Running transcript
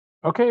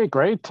Okay,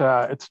 great.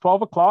 It's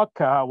 12 o'clock.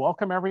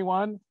 Welcome,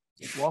 everyone.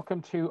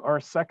 Welcome to our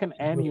second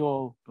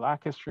annual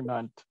Black History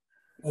Month,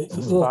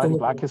 Society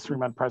Black History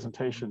Month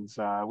presentations.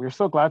 We're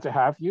so glad to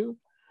have you.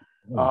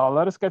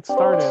 Let us get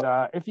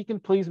started. If you can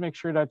please make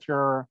sure that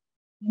your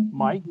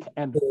mic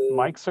and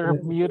mics are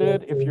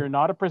muted. If you're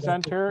not a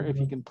presenter, if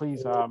you can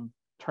please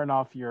turn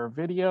off your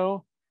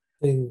video.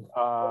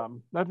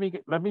 Let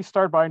me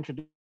start by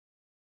introducing.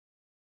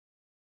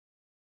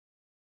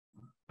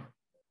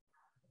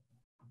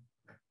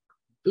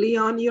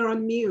 Leon, you're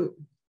on mute.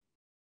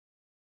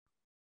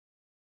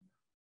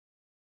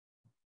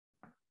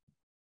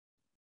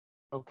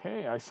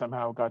 Okay, I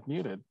somehow got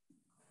muted.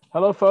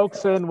 Hello,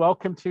 folks, and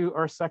welcome to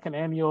our second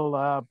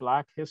annual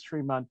Black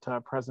History Month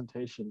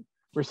presentation.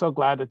 We're so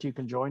glad that you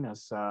can join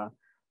us.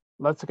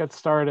 Let's get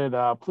started.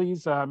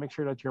 Please make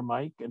sure that your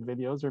mic and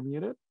videos are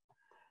muted.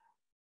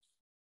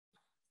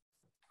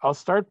 I'll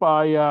start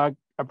by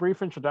a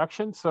brief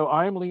introduction. So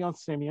I'm Leon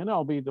Simeon.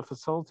 I'll be the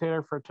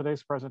facilitator for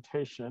today's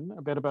presentation.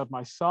 A bit about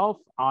myself.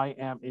 I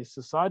am a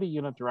society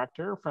unit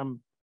director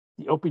from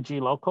the OPG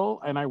local,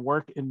 and I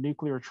work in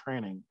nuclear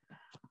training.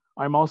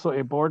 I'm also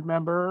a board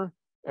member,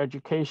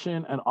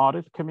 education and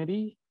audit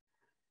committee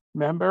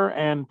member,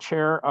 and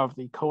chair of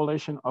the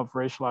Coalition of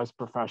Racialized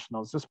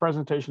Professionals. This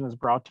presentation is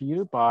brought to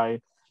you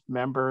by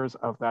members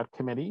of that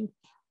committee.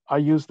 I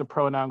use the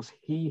pronouns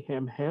he,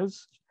 him,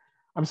 his.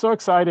 I'm so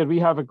excited. We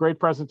have a great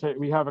presentation.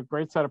 We have a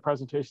great set of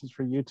presentations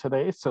for you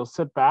today. So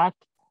sit back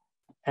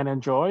and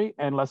enjoy,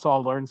 and let's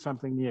all learn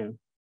something new.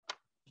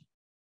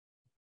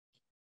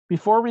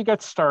 Before we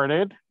get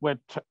started with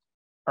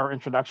our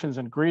introductions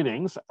and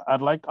greetings,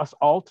 I'd like us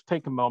all to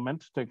take a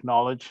moment to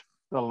acknowledge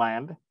the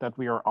land that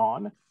we are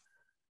on.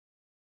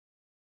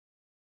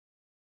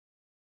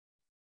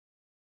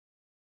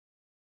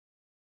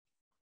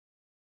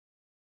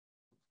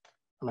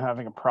 I'm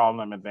having a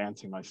problem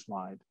advancing my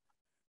slide.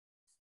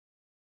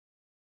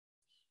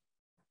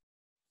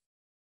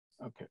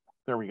 Okay,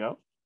 there we go.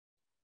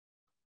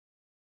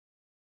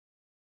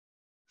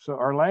 So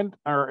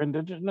our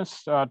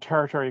Indigenous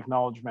Territory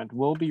Acknowledgement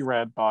will be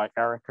read by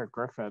Erica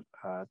Griffith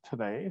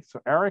today. So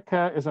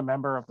Erica is a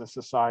member of the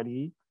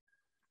society,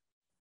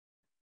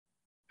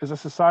 is a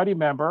society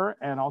member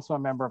and also a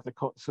member of the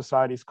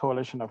Society's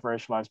Coalition of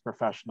Racialized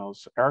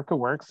Professionals. Erica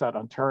works at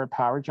Ontario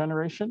Power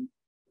Generation.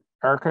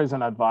 Erica is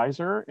an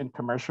advisor in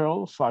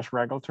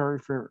commercial/regulatory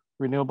for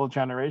renewable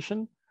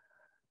generation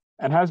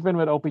and has been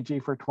with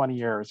OPG for 20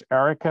 years.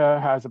 Erica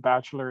has a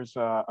Bachelor's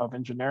of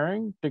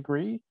Engineering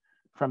degree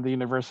from the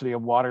University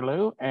of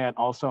Waterloo and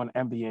also an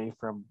MBA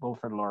from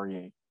Wilfrid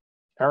Laurier.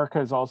 Erica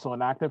is also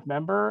an active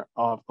member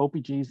of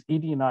OPG's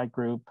ED&I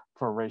group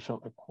for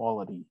racial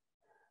equality.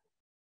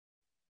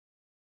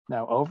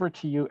 Now over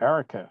to you,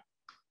 Erica.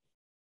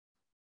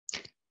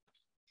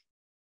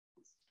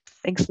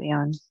 Thanks,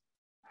 Leon.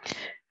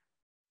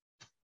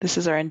 This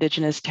is our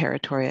Indigenous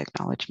Territory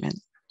Acknowledgement.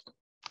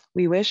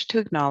 We wish to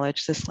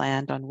acknowledge this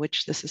land on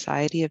which the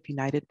Society of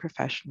United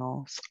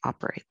Professionals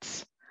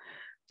operates.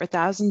 For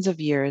thousands of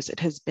years,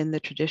 it has been the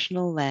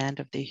traditional land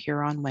of the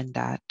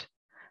Huron-Wendat,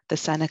 the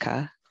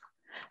Seneca,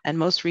 and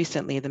most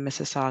recently, the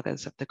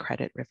Mississaugas of the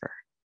Credit River.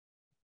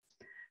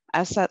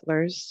 As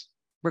settlers,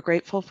 we're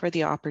grateful for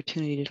the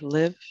opportunity to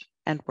live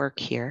and work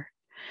here,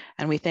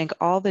 and we thank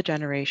all the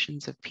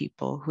generations of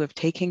people who have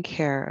taken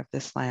care of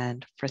this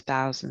land for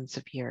thousands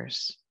of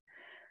years.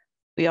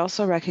 We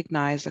also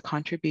recognize the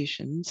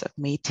contributions of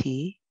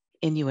Métis,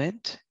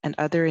 Inuit, and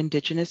other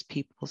Indigenous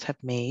peoples have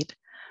made,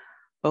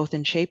 both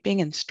in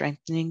shaping and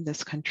strengthening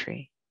this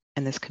country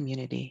and this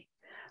community,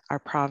 our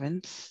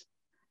province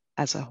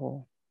as a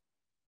whole.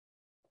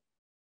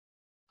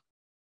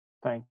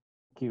 Thank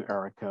you,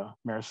 Erica.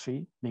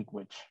 Merci,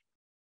 Miigwech.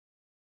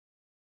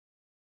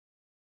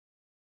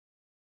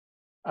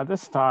 At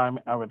this time,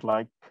 I would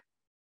like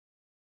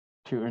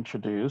to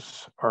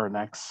introduce our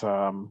next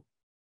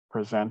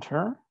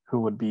presenter, who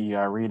would be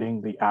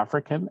reading the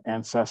African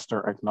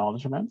Ancestor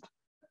Acknowledgement.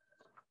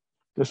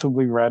 This will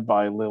be read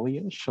by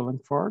Lilia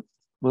Schillingford.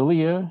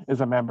 Lilia is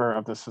a member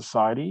of the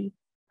Society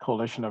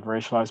Coalition of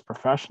Racialized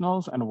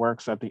Professionals and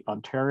works at the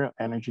Ontario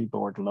Energy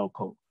Board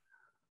Local.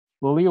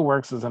 Lilia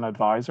works as an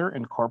advisor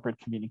in corporate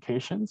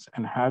communications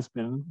and has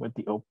been with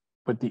the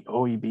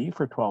OEB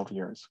for 12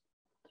 years.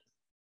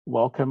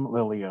 Welcome,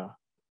 Lilia.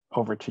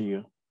 Over to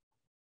you.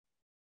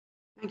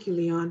 Thank you,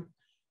 Leon.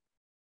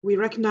 We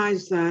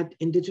recognize that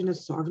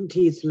Indigenous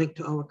sovereignty is linked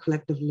to our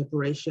collective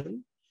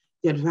liberation.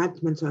 The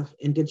advancement of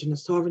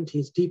Indigenous sovereignty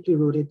is deeply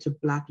rooted to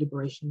Black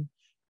liberation,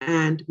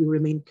 and we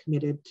remain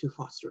committed to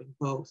fostering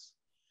both.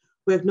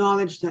 We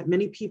acknowledge that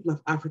many people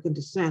of African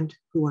descent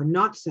who are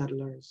not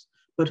settlers,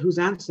 but whose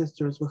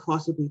ancestors were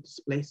forcibly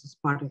displaced as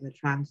part of the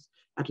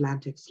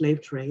transatlantic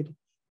slave trade,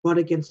 brought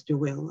against their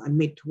will and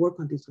made to work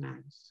on these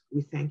lands.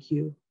 We thank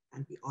you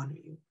and we honor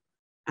you.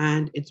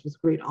 And it's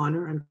with great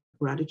honor and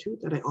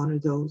gratitude that I honor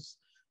those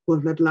who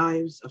have led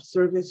lives of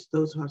service,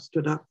 those who have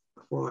stood up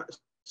for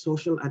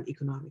social and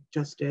economic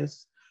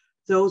justice,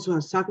 those who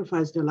have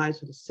sacrificed their lives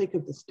for the sake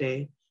of this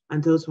day,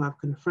 and those who have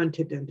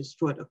confronted and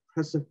destroyed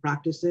oppressive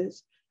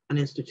practices and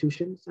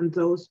institutions, and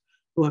those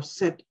who have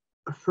set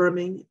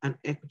affirming and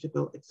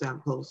equitable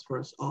examples for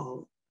us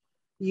all.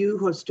 You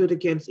who have stood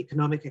against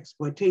economic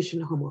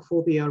exploitation,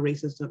 homophobia,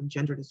 racism,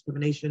 gender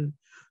discrimination,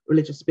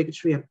 religious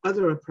bigotry, and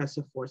other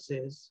oppressive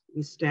forces,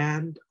 we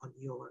stand on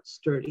your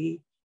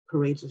sturdy,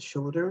 courageous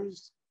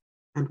shoulders,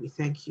 and we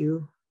thank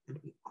you and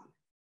we honor.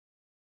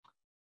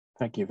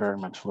 Thank you very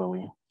much,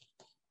 Lily.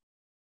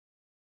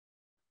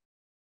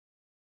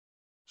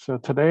 So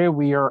today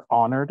we are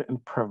honored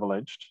and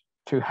privileged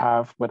to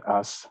have with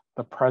us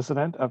the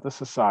president of the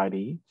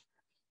society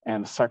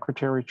and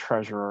secretary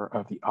treasurer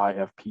of the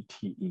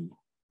IFPTE.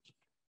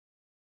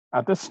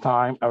 At this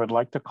time, I would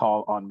like to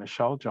call on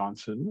Michelle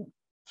Johnson,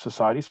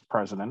 Society's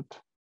president,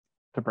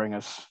 to bring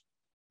us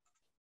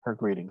her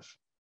greetings.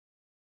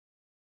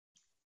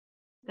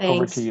 Thanks.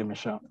 Over to you,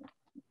 Michelle.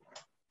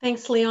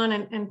 Thanks, Leon,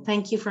 and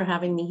thank you for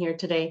having me here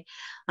today.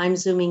 I'm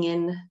zooming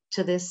in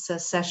to this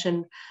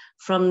session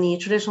from the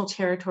traditional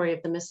territory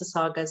of the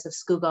Mississaugas of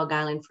Scugog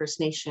Island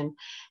First Nation,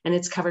 and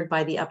it's covered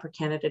by the Upper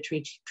Canada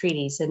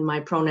Treaties, and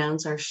my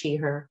pronouns are she,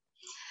 her.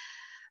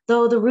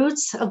 Though the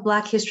roots of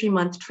Black History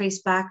Month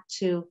trace back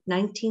to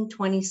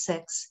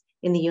 1926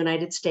 in the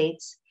United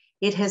States,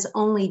 it has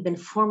only been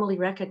formally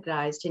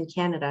recognized in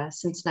Canada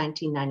since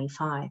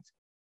 1995.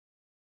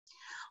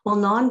 While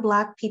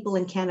non-Black people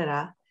in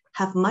Canada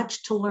have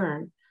much to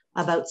learn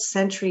about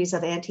centuries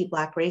of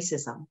anti-Black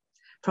racism,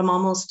 from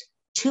almost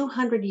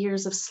 200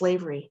 years of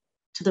slavery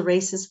to the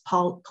racist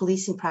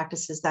policing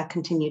practices that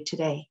continue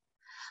today,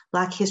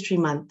 Black History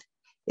Month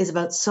is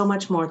about so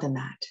much more than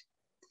that.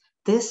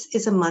 This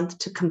is a month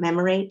to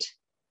commemorate,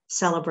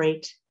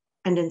 celebrate,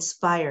 and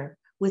inspire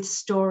with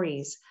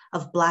stories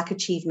of Black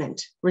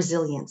achievement,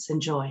 resilience,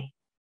 and joy.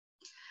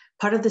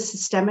 Part of the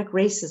systemic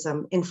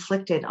racism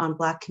inflicted on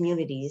Black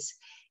communities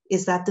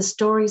is that the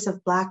stories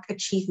of Black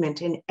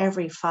achievement in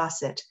every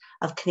facet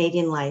of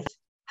Canadian life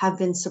have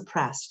been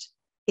suppressed,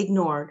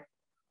 ignored,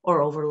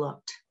 or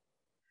overlooked.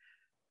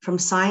 From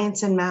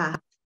science and math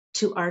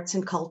to arts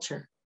and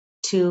culture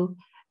to,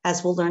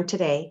 as we'll learn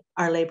today,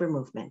 our labor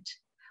movement,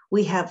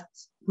 we have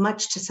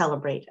much to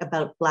celebrate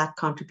about Black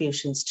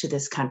contributions to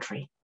this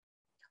country.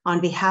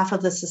 On behalf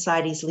of the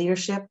Society's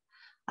leadership,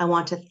 I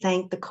want to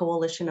thank the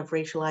Coalition of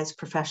Racialized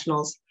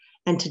Professionals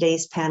and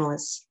today's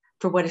panelists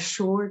for what is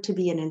sure to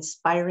be an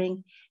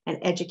inspiring and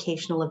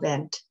educational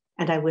event,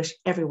 and I wish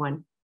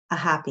everyone a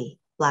happy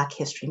Black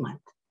History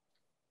Month.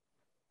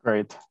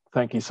 Great,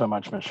 thank you so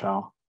much,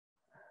 Michelle.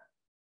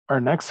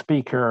 Our next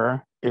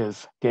speaker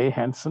is Gay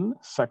Henson,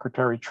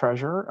 Secretary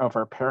Treasurer of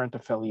our parent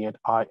affiliate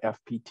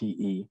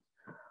IFPTE.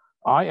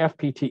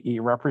 IFPTE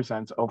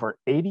represents over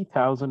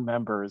 80,000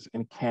 members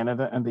in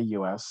Canada and the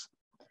US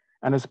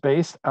and is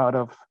based out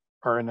of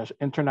our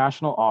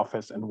international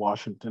office in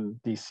Washington,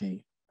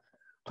 DC.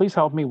 Please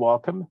help me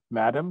welcome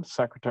Madam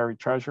Secretary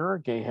Treasurer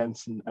Gay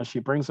Henson as she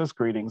brings us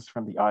greetings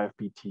from the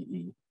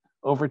IFPTE.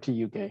 Over to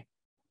you, Gay.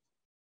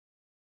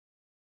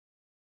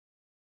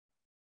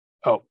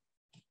 Oh.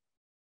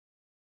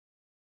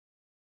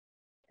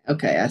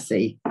 Okay, I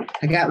see.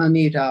 I got my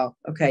mute off.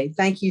 Okay,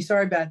 thank you.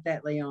 Sorry about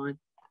that, Leon.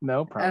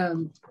 No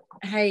problem.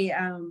 Hey,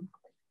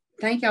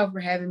 thank y'all for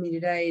having me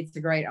today. It's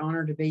a great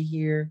honor to be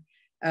here.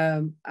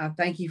 I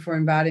thank you for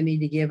inviting me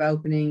to give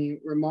opening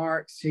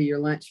remarks to your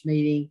lunch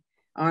meeting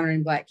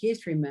honoring Black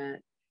History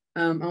Month.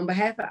 On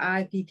behalf of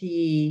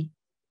IPTE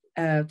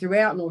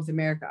throughout North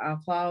America, I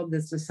applaud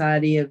the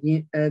Society of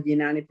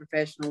United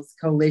Professionals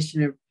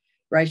Coalition of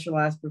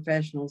Racialized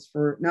Professionals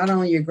for not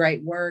only your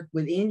great work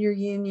within your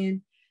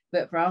union,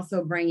 but for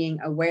also bringing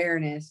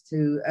awareness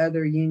to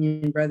other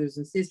union brothers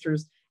and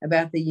sisters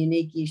about the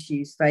unique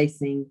issues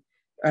facing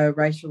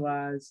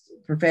racialized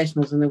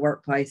professionals in the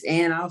workplace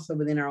and also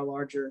within our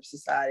larger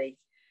society.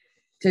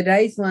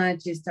 Today's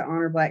lunch is to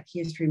honor Black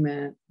History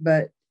Month,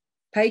 but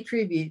pay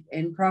tribute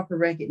and proper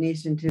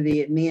recognition to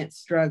the immense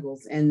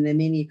struggles and the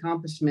many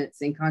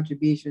accomplishments and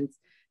contributions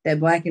that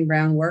Black and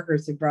Brown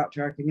workers have brought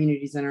to our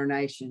communities and our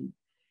nation.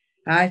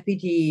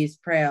 IFPTE is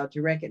proud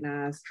to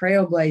recognize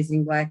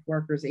trailblazing Black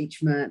workers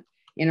each month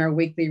in our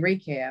weekly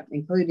recap,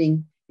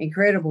 including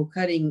incredible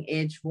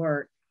cutting-edge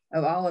work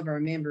of all of our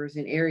members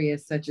in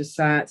areas such as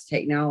science,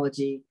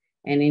 technology,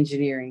 and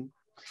engineering.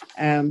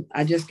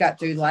 I just got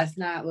through last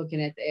night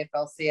looking at the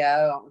FLCIO.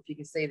 I don't know if you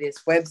can see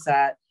this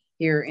website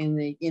here in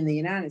the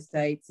United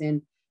States,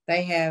 and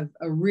they have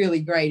a really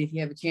great, if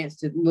you have a chance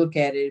to look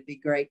at it, it'd be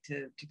great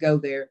to go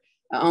there.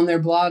 On their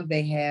blog,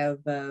 they have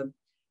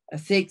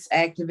 6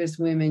 activist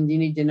women you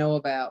need to know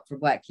about for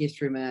Black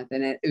History Month,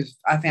 and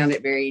I found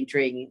it very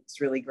intriguing.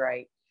 It's really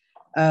great.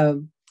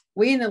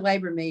 We in the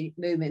labor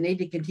movement need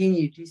to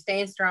continue to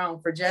stand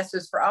strong for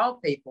justice for all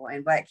people,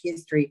 and Black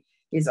history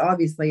is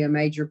obviously a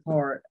major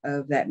part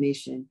of that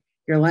mission.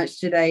 Your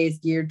lunch today is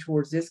geared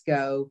towards this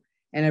goal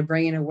and of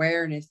bringing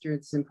awareness during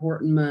this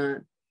important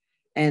month,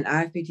 and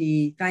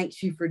IFPTE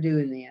thanks you for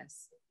doing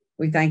this.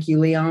 We thank you,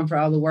 Leon, for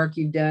all the work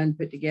you've done,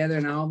 put together,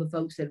 and all the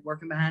folks that are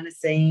working behind the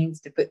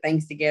scenes to put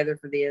things together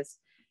for this.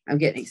 I'm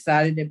getting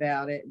excited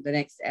about it, the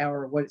next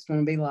hour, what it's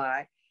going to be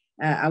like.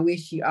 I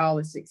wish you all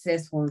a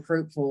successful and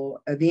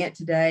fruitful event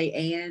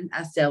today, and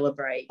I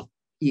celebrate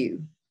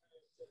you.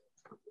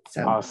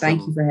 So Awesome.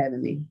 Thank you for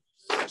having me.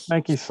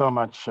 Thank you so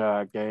much,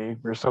 Gay.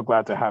 We're so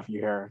glad to have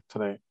you here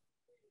today.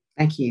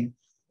 Thank you.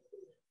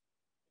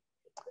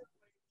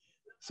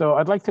 So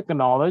I'd like to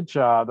acknowledge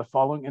the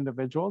following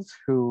individuals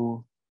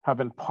who have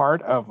been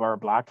part of our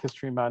Black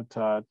History Month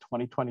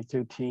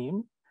 2022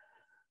 team.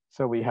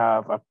 So we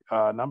have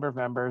a number of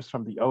members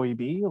from the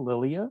OEB,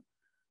 Lilia,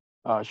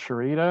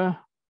 Sharita,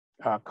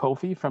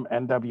 Kofi from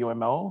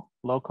NWMO,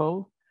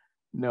 Loco,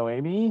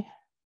 Noemi,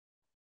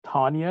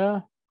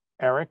 Tanya,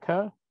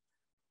 Erica,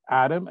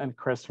 Adam, and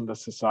Chris from the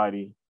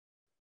Society.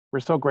 We're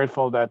so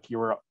grateful that you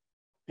were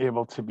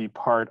able to be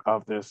part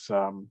of this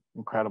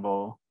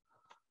incredible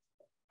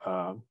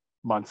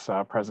month's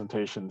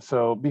presentation.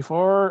 So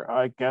before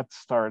I get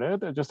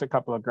started, just a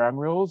couple of ground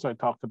rules. I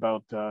talked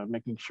about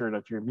making sure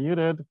that you're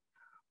muted.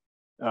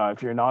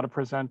 If you're not a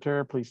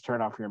presenter, please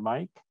turn off your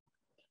mic.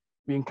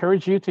 We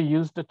encourage you to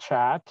use the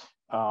chat.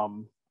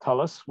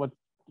 Tell us what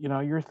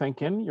you're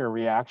thinking, your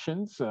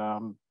reactions.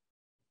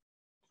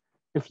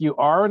 If you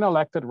are an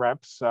elected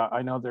reps,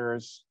 I know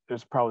there's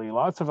probably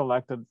lots of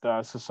elected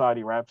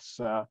society reps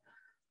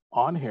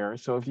on here.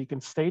 So if you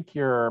can state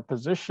your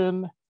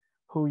position,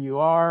 who you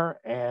are,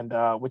 and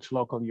which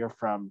local you're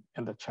from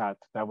in the chat,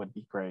 that would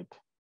be great.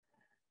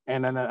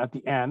 And then at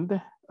the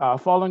end,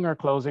 following our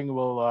closing,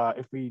 we'll,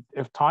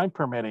 if time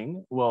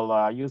permitting,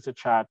 we'll use the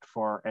chat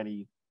for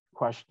any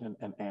question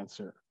and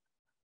answer.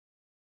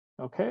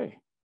 Okay.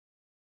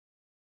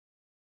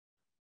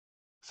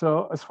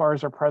 So as far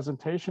as our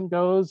presentation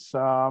goes,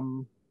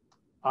 I'm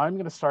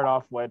going to start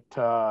off with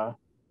a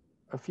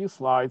few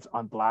slides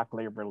on Black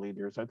labor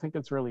leaders. I think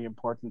it's really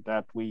important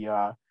that we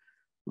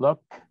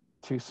look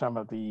to some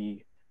of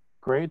the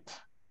great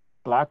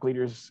Black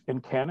leaders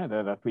in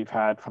Canada that we've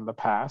had from the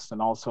past,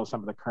 and also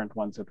some of the current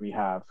ones that we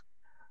have.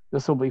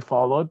 This will be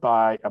followed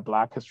by a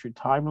Black history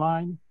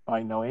timeline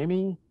by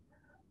Noemi,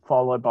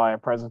 followed by a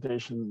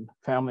presentation,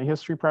 family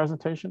history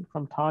presentation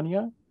from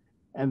Tanya,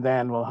 and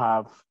then we'll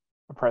have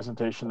a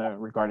presentation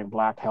regarding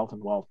Black health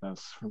and wellness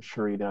from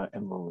Sharita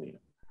and Lilia.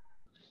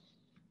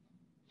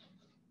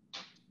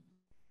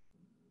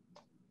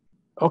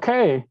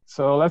 Okay,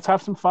 so let's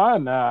have some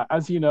fun.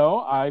 As you know,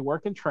 I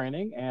work in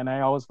training, and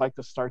I always like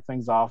to start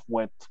things off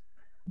with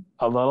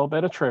a little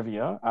bit of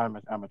trivia. I'm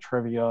a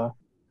trivia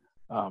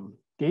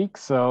geek,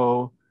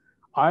 so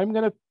I'm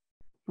going to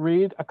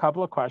read a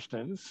couple of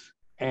questions,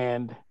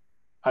 and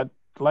I'd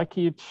like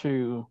you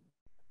to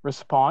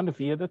respond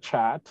via the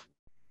chat.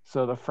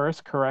 So the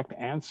first correct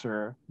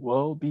answer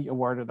will be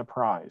awarded a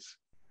prize.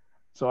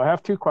 So I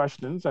have two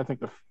questions. I think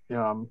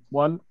the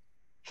one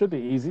should be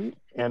easy,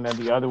 and then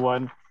the other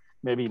one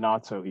maybe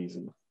not so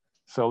easy.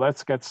 So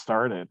let's get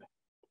started.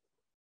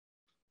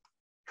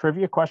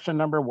 Trivia question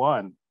number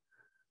 1.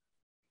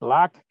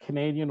 Black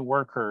Canadian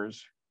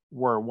workers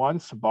were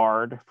once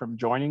barred from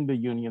joining the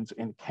unions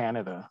in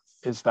Canada.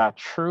 Is that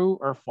true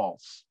or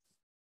false?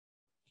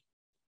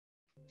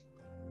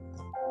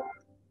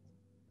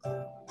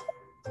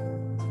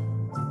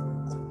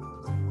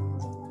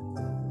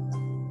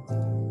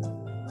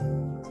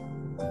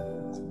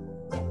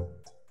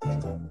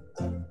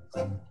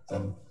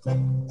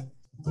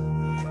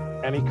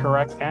 Any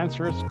correct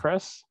answers,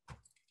 Chris?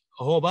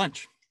 A whole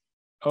bunch.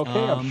 Okay,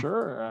 I'm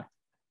sure.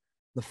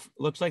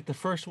 Looks like the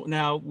first one.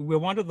 Now we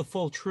wanted the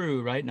full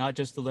true, right? Not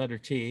just the letter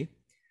T.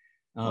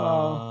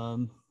 Yeah,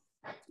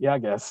 I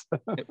guess.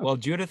 Well,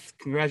 Judith,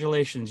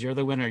 congratulations. You're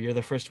the winner. You're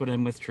the first one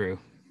in with true.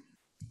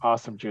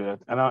 Awesome,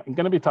 Judith. And I'm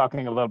going to be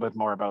talking a little bit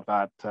more about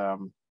that,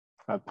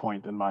 that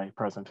point in my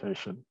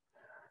presentation.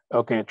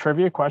 Okay,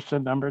 trivia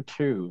question number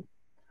 2.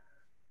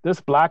 This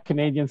Black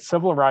Canadian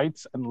civil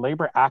rights and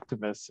labor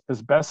activist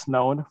is best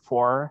known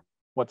for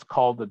what's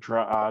called the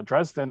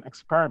Dresden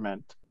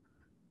Experiment,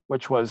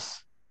 which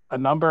was a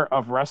number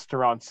of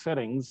restaurant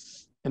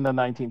sittings in the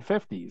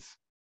 1950s.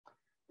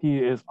 He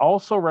is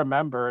also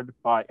remembered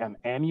by an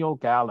annual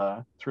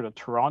gala through the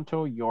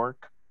Toronto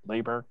York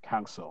Labor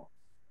Council.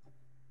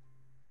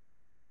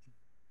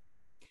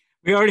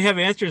 We already have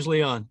answers,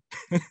 Leon.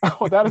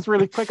 Oh, that is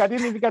really quick. I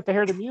didn't even get to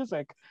hear the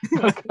music.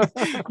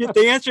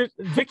 The answer,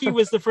 Vicky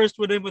was the first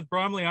one in with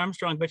Bromley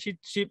Armstrong, but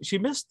she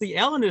missed the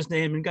L in his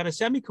name and got a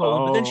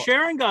semicolon. But then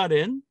Sharon got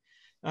in.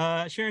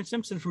 Sharon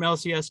Simpson from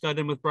LCS got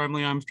in with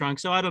Bromley Armstrong.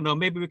 So I don't know.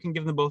 Maybe we can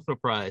give them both a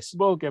prize.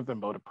 We'll give them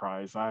both a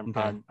prize. I'm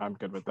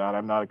good with that.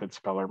 I'm not a good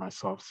speller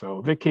myself.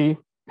 So Vicky,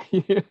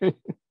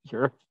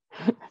 you're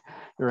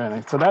in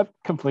it. So that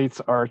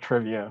completes our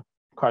trivia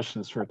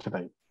questions for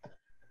today.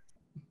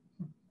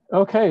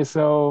 Okay,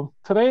 so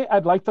today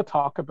I'd like to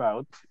talk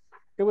about,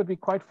 it would be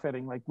quite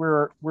fitting, like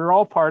we're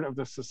all part of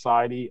the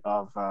society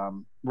of,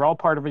 we're all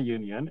part of a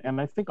union. And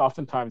I think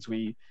oftentimes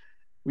we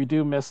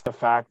do miss the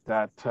fact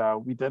that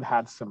we did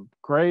have some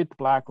great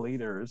Black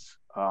leaders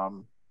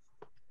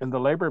in the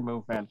labor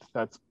movement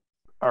that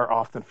are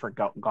often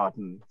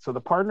forgotten. So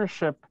the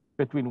partnership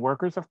between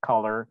workers of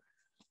color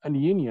and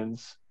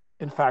unions,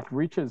 in fact,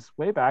 reaches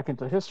way back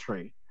into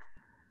history.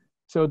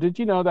 So did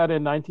you know that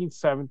in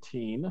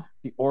 1917,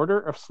 the Order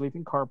of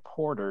Sleeping Car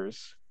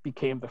Porters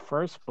became the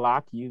first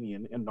Black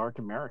union in North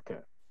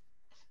America?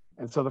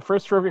 And so the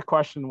first trivia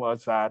question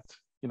was that,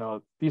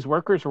 these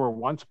workers were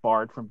once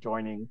barred from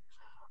joining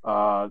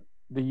uh,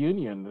 the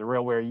union, the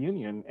railway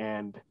union,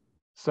 and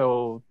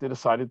so they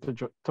decided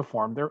to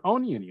form their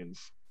own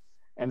unions.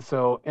 And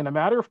so in a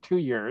matter of 2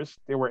 years,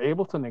 they were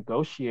able to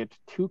negotiate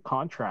two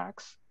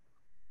contracts,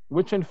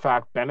 which in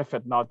fact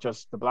benefit not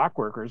just the Black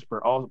workers, but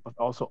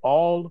also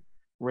all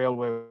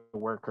railway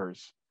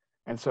workers.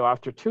 And so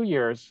after 2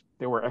 years,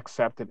 they were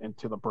accepted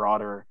into the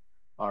broader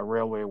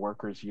Railway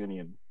Workers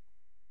Union.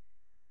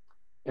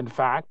 In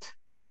fact,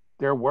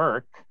 their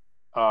work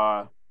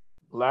uh,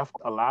 left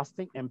a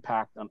lasting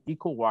impact on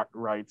equal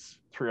rights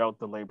throughout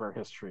the labor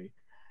history.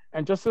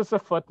 And just as a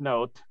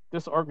footnote,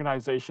 this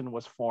organization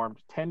was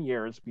formed 10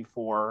 years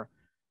before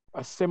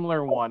a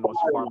similar one was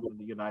formed in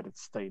the United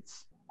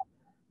States.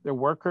 Their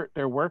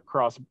work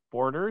crossed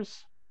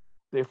borders.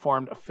 They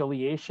formed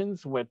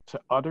affiliations with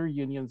other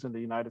unions in the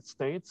United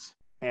States,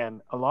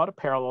 and a lot of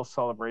parallel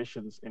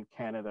celebrations in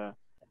Canada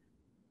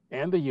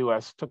and the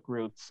US took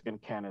roots in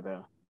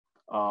Canada.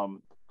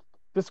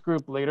 This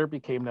group later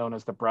became known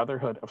as the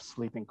Brotherhood of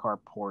Sleeping Car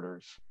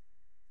Porters.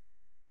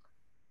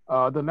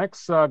 The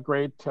next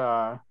great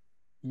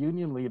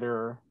union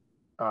leader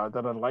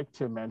that I'd like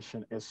to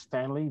mention is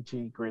Stanley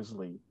G.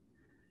 Grizzly.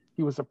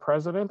 He was the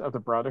president of the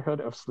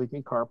Brotherhood of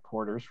Sleeping Car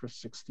Porters for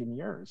 16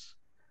 years.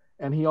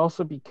 And he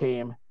also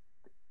became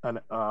an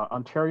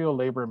Ontario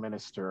Labor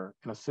Minister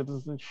and a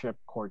Citizenship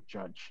Court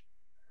judge.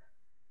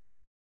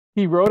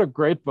 He wrote a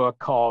great book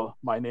called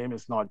My Name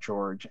is Not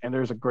George, and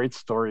there's a great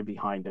story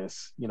behind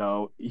this.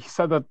 He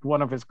said that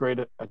one of his great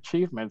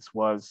achievements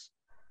was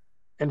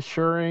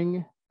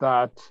ensuring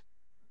that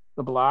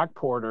the Black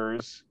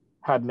porters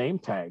had name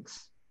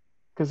tags,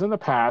 because in the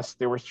past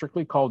they were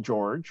strictly called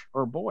George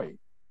or Boy.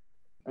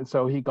 And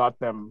so he got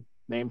them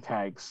name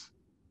tags.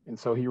 And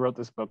so he wrote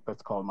this book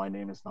that's called My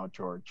Name is Not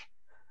George.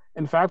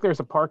 In fact, there's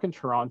a park in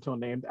Toronto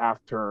named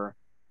after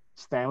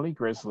Stanley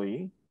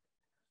Grizzly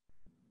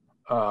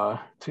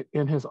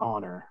in his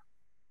honor.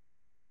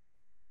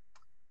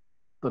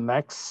 The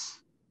next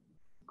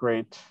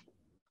great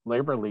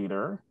labor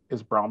leader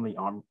is Bromley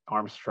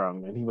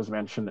Armstrong, and he was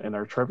mentioned in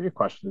our trivia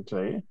question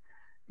today.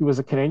 He was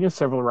a Canadian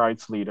civil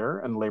rights leader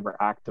and labor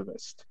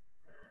activist.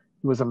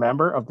 He was a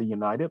member of the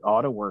United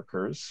Auto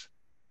Workers,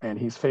 and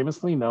he's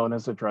famously known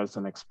as the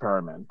Dresden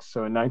Experiment.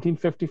 So in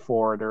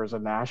 1954, there was a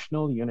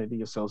National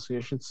Unity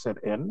Association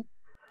sit-in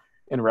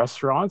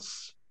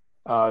restaurants,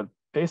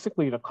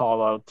 basically to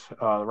call out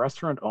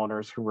restaurant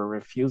owners who were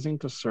refusing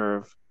to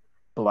serve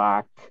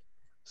Black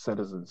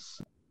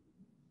citizens,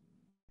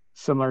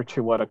 similar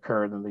to what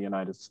occurred in the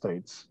United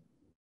States.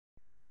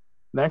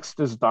 Next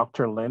is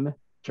Dr. Lynn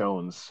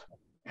Jones,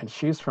 and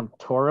she's from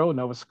Toro,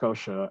 Nova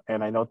Scotia.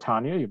 And I know,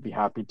 Tanya, you'd be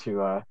happy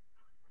to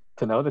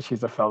know that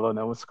she's a fellow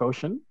Nova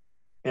Scotian.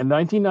 In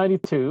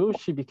 1992,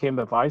 she became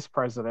the vice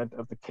president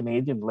of the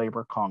Canadian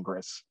Labour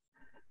Congress.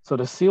 So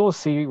the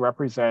CLC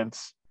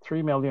represents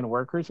 3 million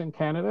workers in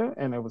Canada,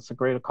 and it was a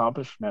great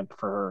accomplishment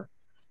for her.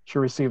 She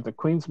received the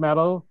Queen's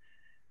Medal,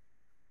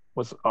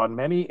 was on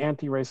many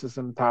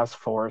anti-racism task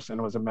force,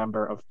 and was a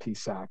member of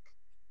PSAC.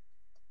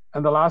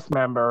 And the last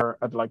member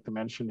I'd like to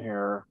mention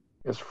here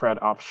is Fred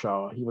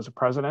Upshaw. He was a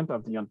president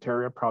of the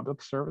Ontario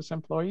Public Service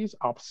Employees,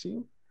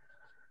 OPSEU.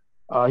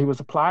 He was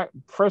the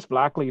first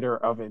Black leader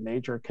of a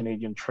major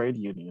Canadian trade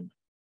union.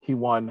 He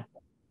won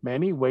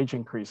many wage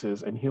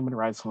increases and human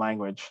rights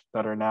language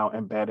that are now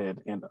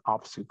embedded in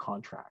OPSEU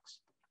contracts.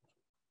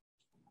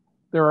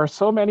 There are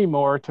so many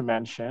more to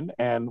mention,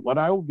 and what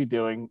I will be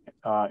doing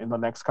in the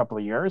next couple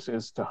of years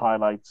is to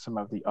highlight some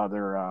of the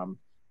other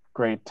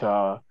great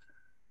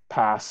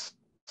past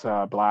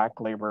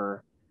Black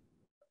labor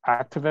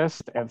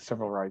activists and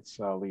civil rights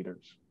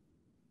leaders.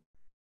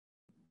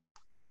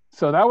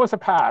 So that was the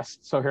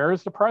past. So here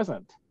is the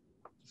present.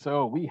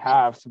 So we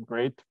have some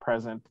great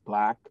present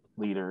Black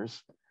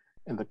leaders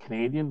in the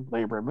Canadian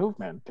labor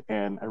movement,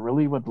 and I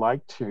really would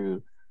like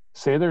to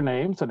say their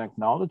names and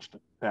acknowledge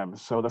them.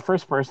 So the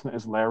first person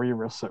is Larry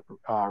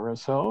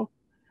Rousseau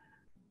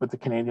with the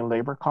Canadian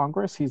Labour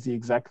Congress. He's the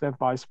executive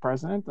vice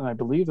president, and I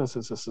believe this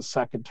is his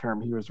second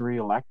term. He was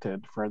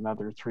re-elected for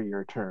another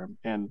 3-year term.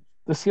 And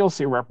the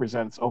CLC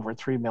represents over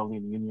 3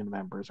 million union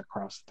members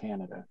across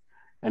Canada,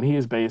 and he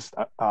is based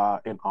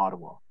in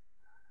Ottawa.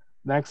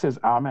 Next is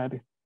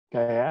Ahmed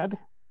Gayed,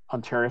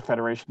 Ontario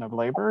Federation of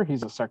Labour.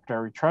 He's a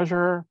secretary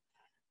treasurer,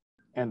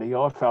 and the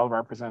OFL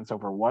represents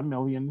over 1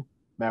 million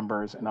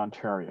members in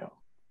Ontario.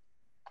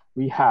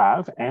 We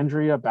have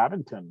Andrea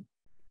Babington.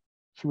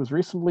 She was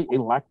recently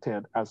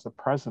elected as the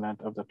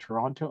president of the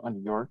Toronto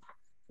and York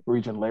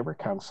Region Labour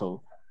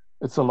Council.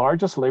 It's the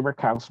largest labour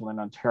council in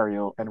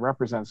Ontario and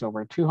represents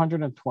over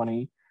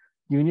 220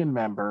 union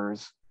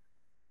members.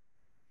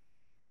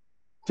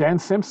 Jan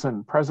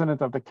Simpson,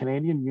 president of the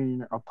Canadian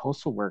Union of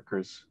Postal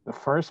Workers, the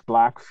first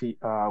Black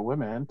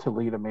woman to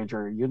lead a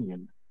major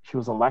union. She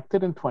was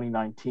elected in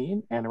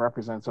 2019 and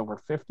represents over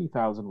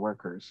 50,000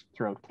 workers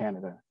throughout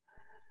Canada.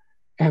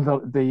 And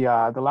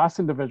the last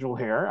individual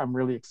here, I'm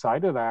really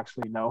excited, I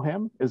actually know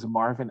him, is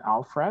Marvin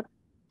Alfred.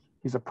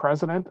 He's a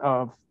president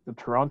of the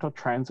Toronto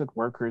Transit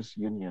Workers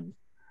Union,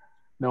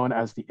 known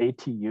as the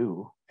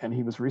ATU, and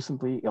he was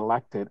recently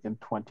elected in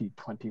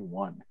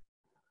 2021.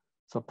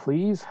 So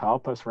please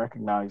help us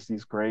recognize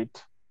these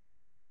great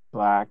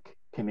Black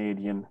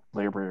Canadian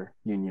labor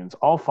unions,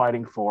 all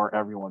fighting for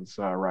everyone's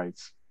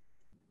rights.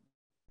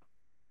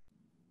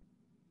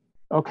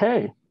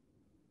 Okay.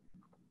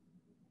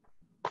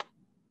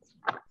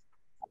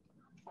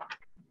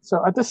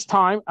 So at this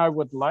time, I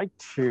would like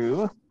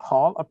to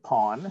call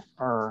upon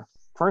our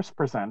first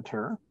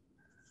presenter,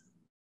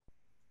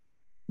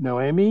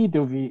 Noémie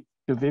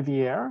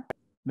Duvivier.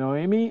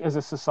 Noémie is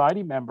a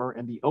society member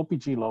in the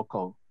OPG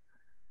local.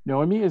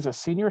 Noémie is a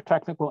senior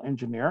technical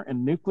engineer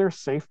in nuclear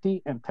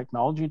safety and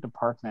technology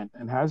department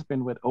and has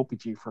been with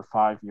OPG for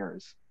 5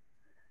 years.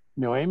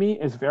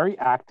 Noémie is very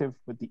active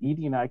with the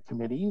ED&I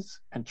committees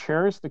and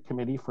chairs the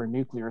Committee for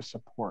Nuclear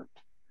Support.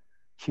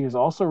 She has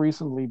also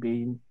recently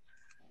been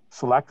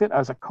selected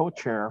as a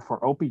co-chair for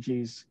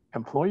OPG's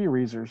employee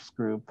resource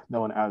group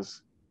known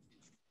as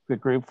the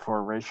Group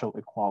for Racial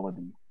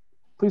Equality.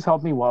 Please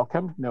help me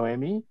welcome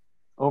Noémie.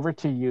 Over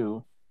to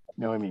you,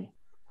 Noémie.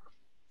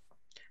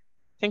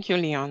 Thank you,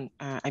 Leon.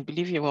 I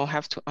believe you will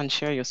have to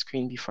unshare your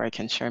screen before I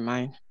can share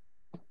mine.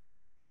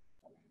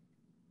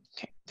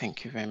 Okay,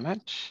 thank you very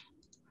much.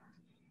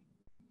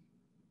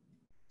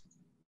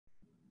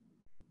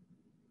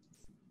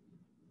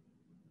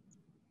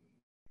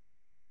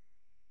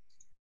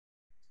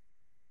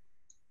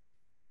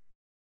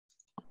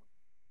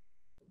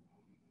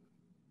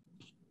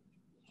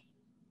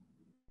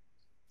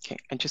 Okay,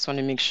 I just want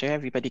to make sure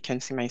everybody can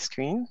see my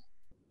screen.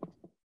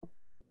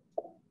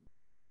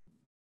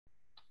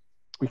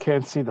 We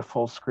can't see the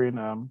full screen,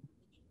 Noémie.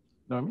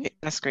 Okay,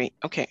 that's great.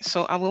 Okay,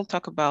 so I will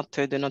talk about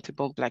the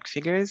notable Black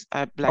figures.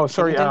 Oh,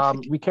 sorry,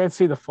 we can't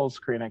see the full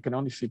screen. I can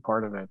only see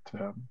part of it.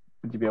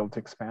 Would you be able to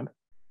expand?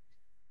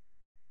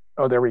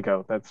 Oh, there we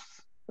go. That's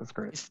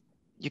great.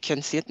 You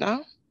can see it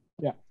now?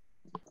 Yeah.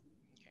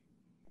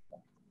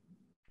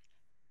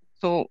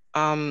 So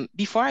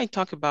before I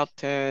talk about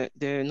the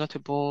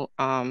notable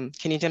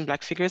Canadian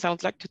Black figures, I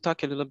would like to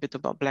talk a little bit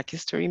about Black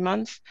History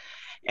Month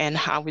and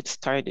how it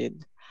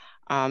started.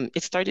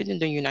 It started in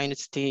the United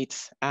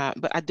States,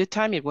 but at the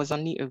time it was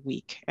only a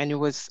week, and it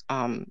was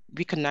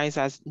recognized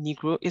as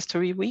Negro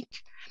History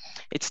Week.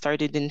 It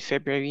started in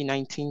February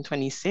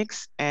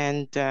 1926,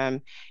 and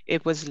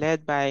it was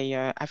led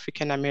by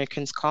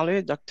African-American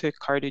scholar, Dr.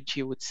 Carter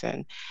G.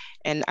 Woodson.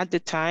 And at the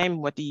time,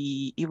 what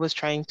he was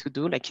trying to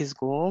do, like his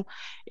goal,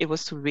 it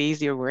was to raise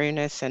the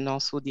awareness and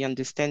also the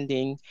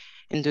understanding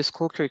in the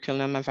school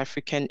curriculum of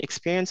African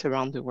experience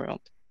around the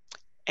world.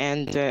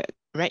 And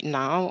right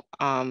now,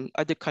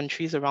 other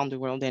countries around the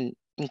world, and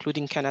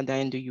including Canada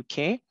and the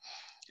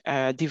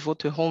UK,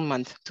 devote a whole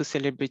month to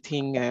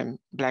celebrating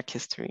Black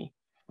history.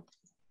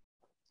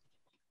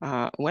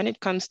 When it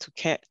comes to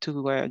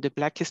the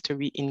Black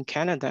history in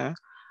Canada,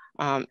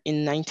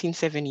 in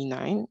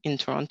 1979, in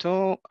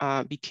Toronto,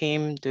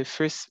 became the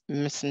first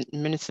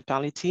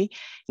municipality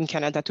in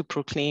Canada to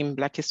proclaim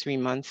Black History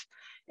Month.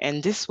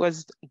 And this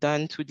was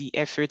done through the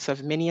efforts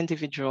of many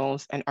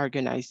individuals and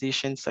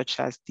organizations such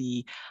as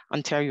the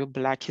Ontario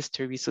Black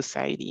History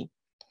Society.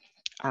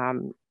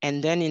 And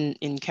then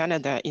in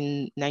Canada,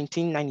 in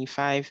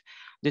 1995,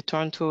 the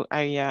Toronto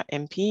area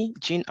MP,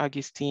 Jean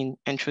Augustine,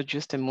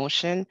 introduced a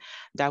motion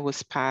that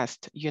was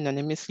passed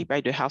unanimously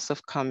by the House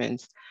of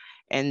Commons.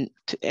 And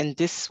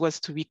this was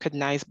to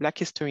recognize Black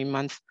History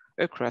Month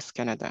across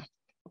Canada.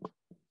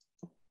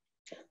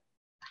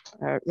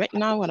 Right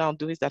now, what I'll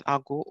do is that I'll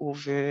go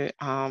over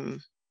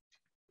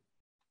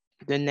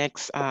the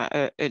next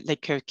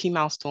key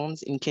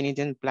milestones in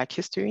Canadian Black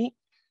history.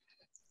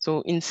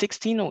 So in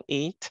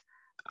 1608,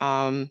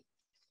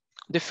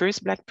 the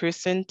first Black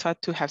person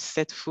thought to have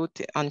set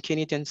foot on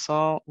Canadian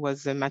soil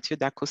was Mathieu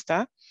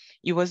d'Acosta.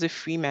 He was a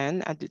free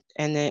man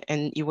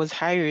and he was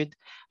hired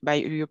by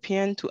a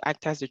European to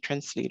act as a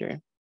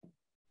translator.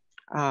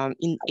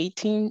 In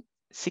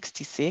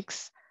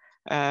 1866,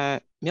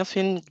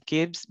 Milton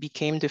Gibbs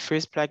became the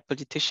first Black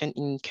politician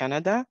in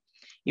Canada.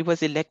 He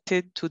was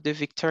elected to the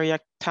Victoria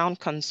Town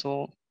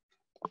Council.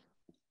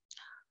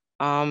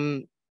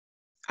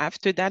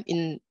 After that,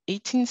 in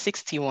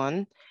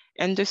 1861,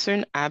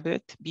 Anderson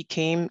Abbott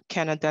became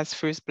Canada's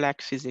first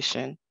Black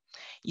physician.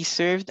 He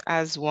served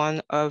as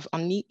one of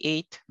only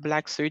 8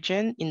 Black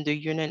surgeons in the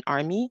Union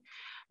Army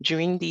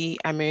during the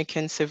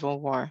American Civil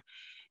War.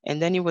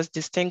 And then he was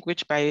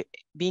distinguished by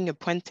being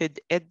appointed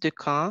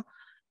aide-de-camp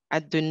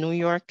at the New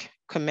York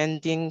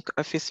Commanding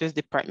Officers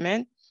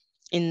Department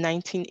in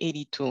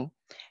 1982.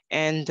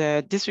 And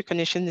this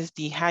recognition is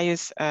the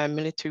highest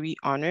military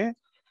honor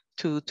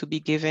to be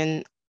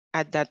given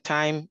at that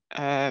time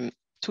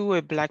to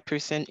a Black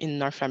person in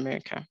North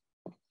America.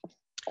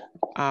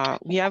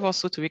 We have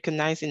also to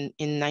recognize in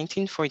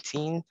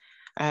 1914,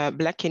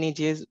 Black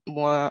Canadians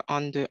were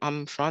on the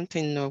front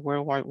in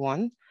World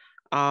War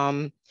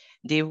I.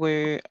 They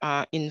were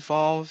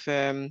involved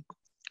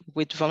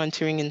with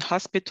volunteering in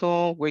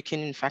hospital,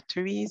 working in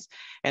factories,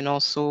 and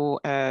also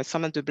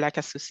some of the Black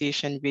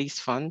Association raised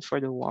funds for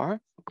the war.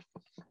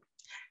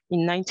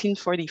 In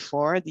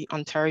 1944, the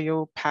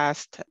Ontario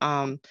passed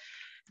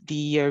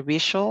the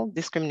Racial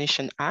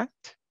Discrimination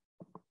Act.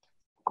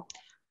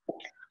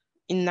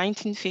 In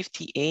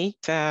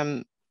 1958,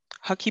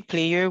 hockey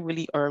player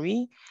Willie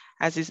Urey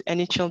has his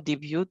NHL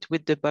debut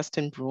with the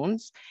Boston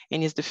Bruins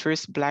and is the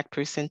first Black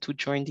person to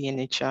join the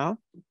NHL.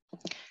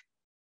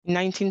 In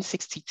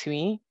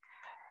 1963,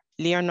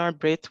 Leonard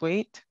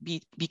Braithwaite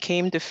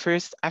became the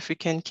first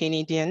African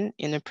Canadian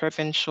in a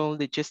provincial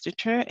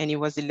legislature, and he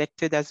was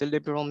elected as a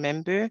Liberal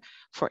member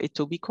for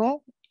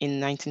Etobicoke in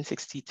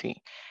 1963.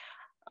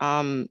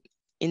 In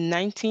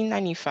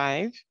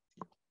 1995,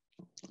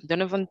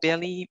 Donovan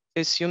Bailey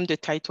assumed the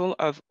title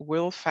of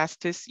world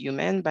fastest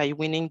human by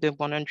winning the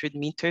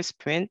 100-meter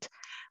sprint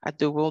at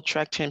the World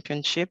Track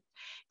Championship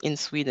in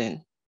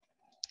Sweden.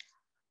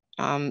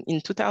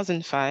 In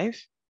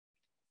 2005,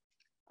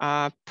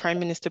 Prime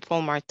Minister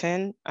Paul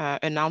Martin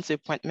announced the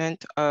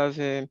appointment of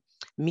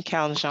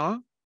Michael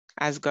Jean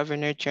as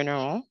Governor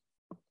General.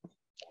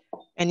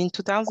 And in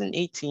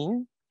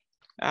 2018,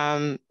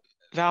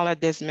 Viola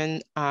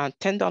Desmond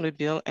 $10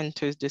 bill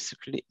enters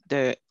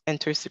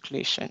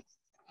circulation.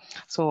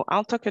 So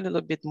I'll talk a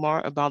little bit more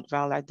about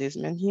Viola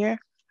Desmond here.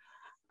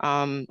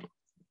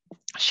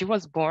 She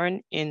was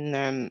born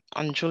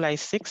on July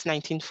 6,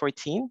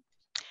 1914,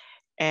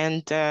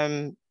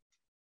 and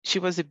she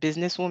was a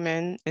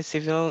businesswoman, a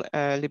civil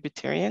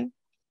libertarian,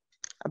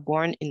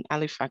 born in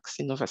Halifax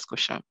in Nova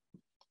Scotia.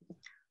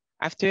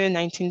 After a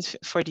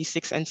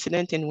 1946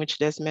 incident in which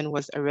Desmond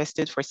was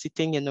arrested for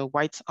sitting in a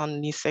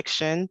whites-only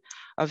section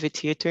of a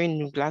theater in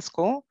New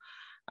Glasgow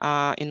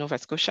in Nova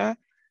Scotia,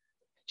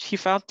 she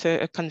filed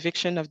a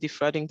conviction of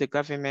defrauding the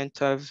government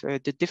of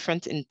the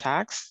difference in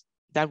tax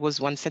that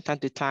was 1 cent at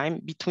the time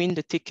between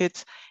the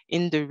tickets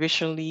in the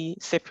racially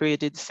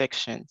separated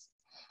sections.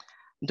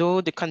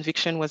 Though the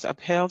conviction was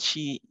upheld,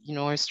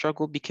 her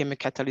struggle became a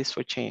catalyst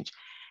for change,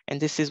 and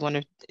this is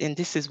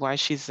why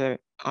she's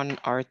on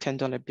our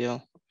 $10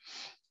 bill.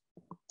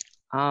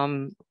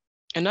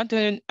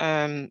 Another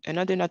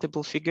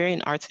notable figure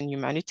in arts and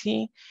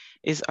humanity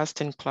is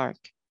Austin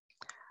Clarke.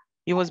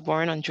 He was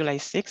born on July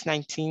 6,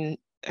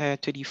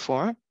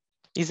 1934.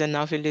 He's a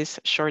novelist,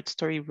 short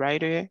story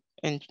writer,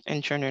 and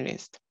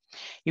journalist.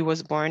 He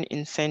was born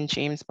in St.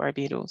 James,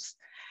 Barbados.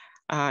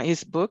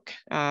 His book,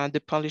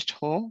 The Polished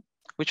Whole,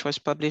 which was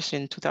published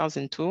in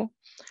 2002,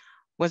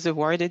 was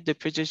awarded the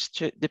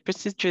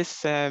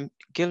prestigious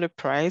Giller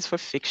Prize for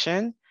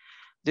Fiction,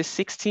 the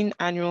 16th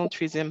Annual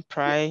Trism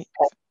Prize,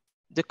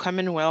 the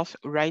Commonwealth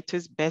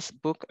Writers'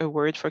 Best Book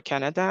Award for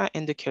Canada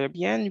and the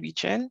Caribbean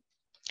region,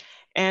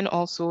 and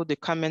also the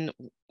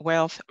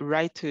Commonwealth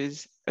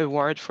Writers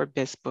Award for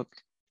Best Book.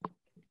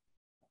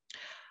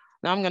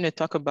 Now I'm going to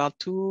talk about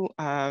two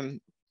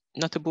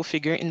notable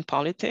figures in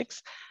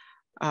politics.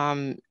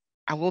 I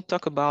will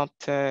talk about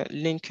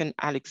Lincoln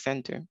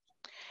Alexander.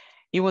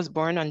 He was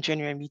born on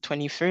January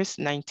 21st,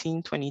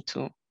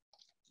 1922.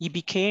 He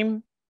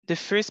became the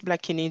first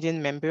Black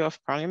Canadian member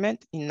of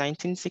Parliament in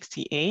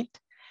 1968,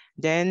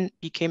 then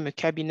became a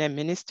cabinet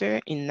minister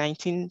in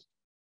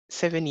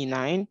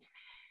 1979,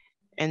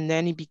 and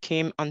then he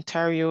became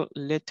Ontario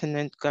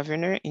Lieutenant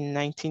Governor in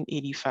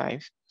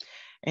 1985.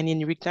 And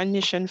in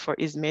recognition for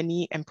his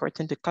many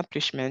important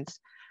accomplishments,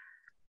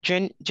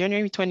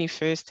 January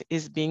 21st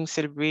is being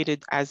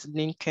celebrated as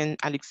Lincoln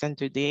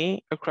Alexander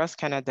Day across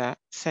Canada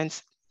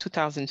since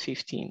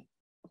 2015.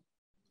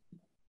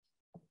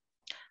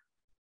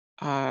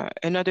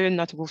 Another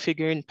notable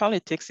figure in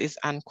politics is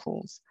Anne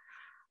Coles.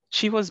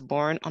 She was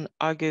born on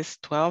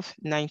August 12,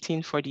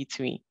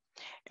 1943.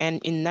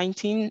 And in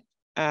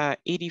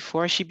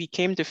 1984, she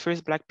became the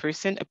first Black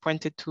person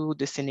appointed to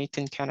the Senate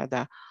in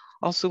Canada.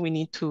 Also, we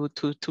need to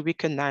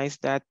recognize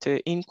that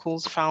Anne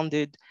Coles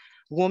founded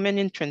Women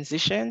in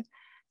Transition.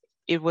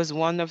 It was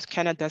one of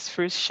Canada's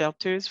first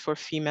shelters for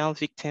female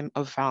victims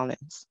of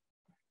violence.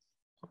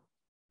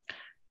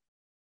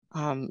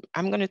 I'm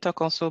going to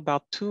talk also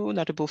about two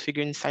notable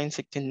figures in science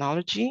and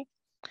technology.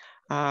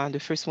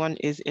 The first one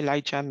is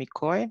Elijah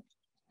McCoy.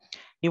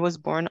 He was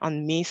born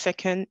on May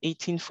 2nd,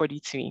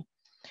 1843.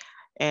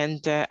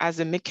 And as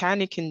a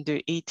mechanic in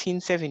the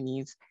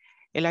 1870s,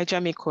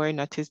 Elijah McCoy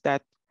noticed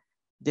that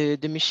the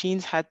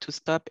machines had to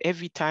stop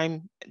every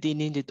time they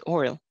needed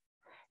oil.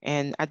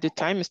 And at the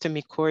time, Mr.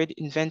 McCoy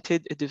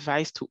invented a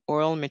device to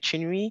oil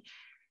machinery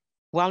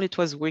while it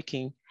was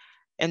working.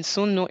 And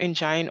soon no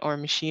engine or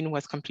machine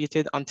was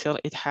completed until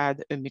it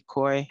had a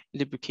McCoy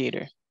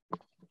lubricator.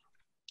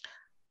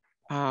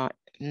 Now,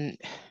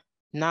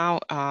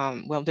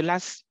 the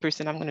last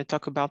person I'm going to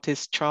talk about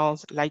is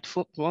Charles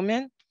Lightfoot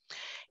Roman.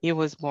 He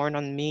was born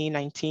on May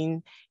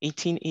 19,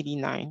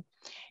 1889.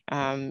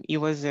 He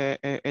was a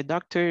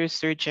doctor,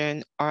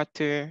 surgeon,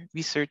 author,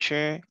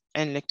 researcher,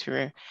 and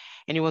lecturer.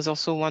 And he was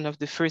also one of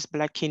the first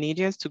Black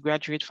Canadians to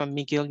graduate from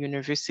McGill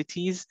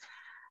University's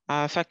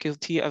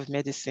Faculty of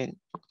Medicine.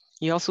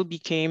 He also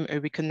became a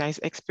recognized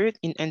expert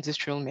in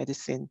industrial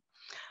medicine.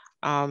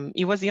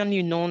 He was the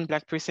only known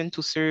Black person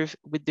to serve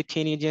with the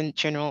Canadian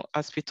General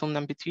Hospital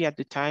No. 3 at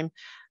the time,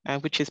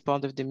 which is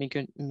part of the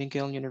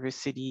McGill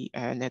University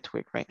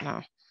network right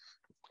now.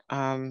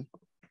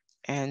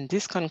 And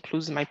this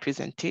concludes my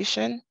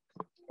presentation.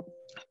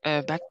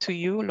 Back to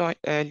you,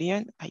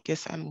 Leon. I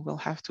guess I will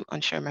have to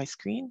unshare my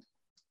screen.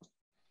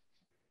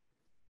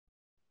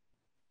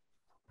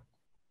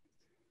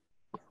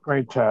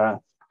 Great.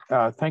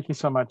 Thank you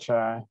so much,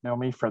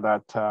 Naomi, for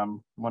that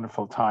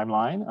wonderful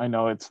timeline. I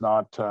know it's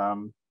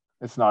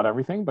not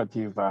everything, but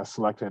you've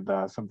selected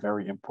some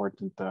very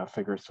important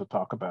figures to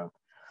talk about.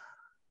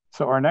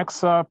 So our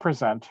next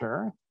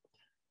presenter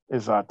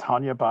is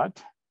Tanya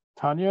Butt.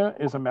 Tanya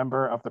is a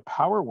member of the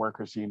Power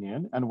Workers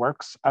Union and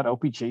works at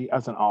OPG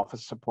as an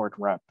office support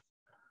rep.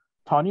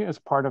 Tanya is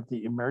part of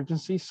the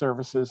Emergency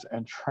Services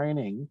and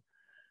Training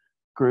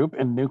Group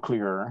in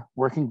Nuclear,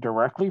 working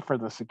directly for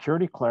the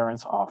Security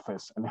Clearance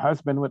Office, and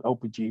has been with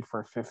OPG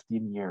for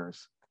 15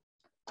 years.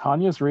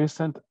 Tanya's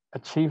recent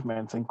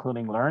achievements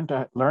including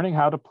learning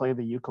how to play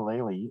the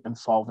ukulele and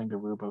solving the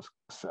Rubik's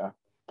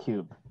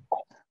Cube.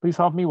 Please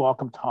help me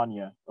welcome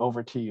Tanya.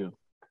 Over to you.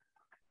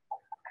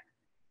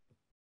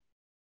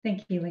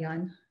 Thank you,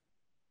 Leon.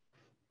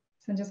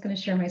 So I'm just going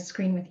to share my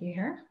screen with you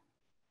here.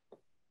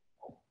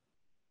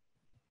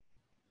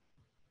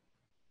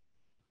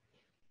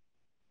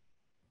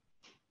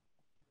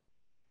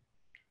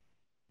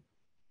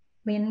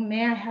 Leon,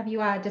 may I have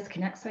you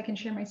disconnect so I can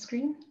share my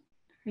screen?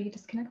 Are you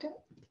disconnected?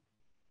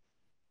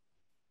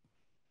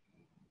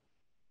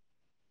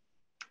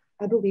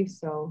 I believe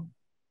so.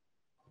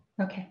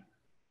 Okay.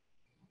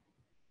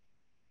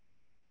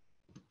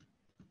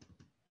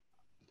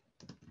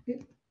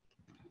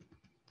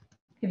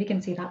 If you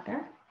can see that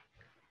there.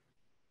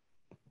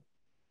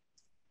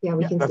 Yeah,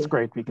 we can see. That's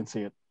great. We can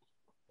see it.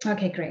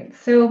 Okay, great.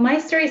 So my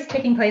story is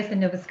taking place in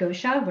Nova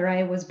Scotia, where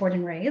I was born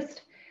and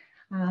raised.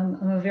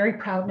 I'm a very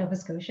proud Nova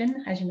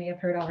Scotian, as you may have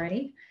heard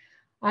already.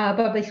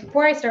 But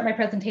before I start my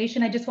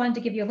presentation, I just wanted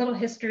to give you a little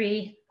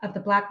history of the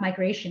Black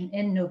migration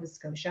in Nova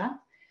Scotia.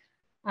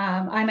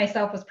 I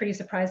myself was pretty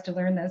surprised to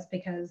learn this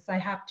because I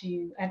have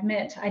to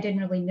admit, I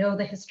didn't really know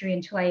the history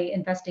until I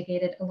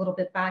investigated a little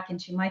bit back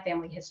into my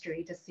family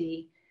history to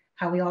see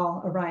how we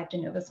all arrived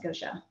in Nova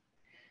Scotia.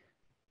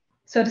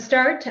 So to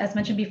start, as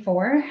mentioned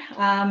before,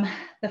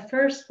 the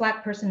first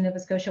Black person in Nova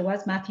Scotia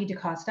was Matthew da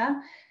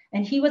Costa,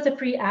 and he was a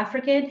free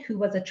African who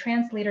was a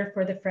translator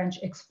for the French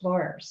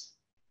explorers.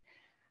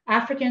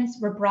 Africans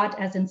were brought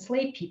as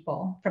enslaved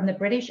people from the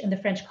British and the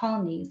French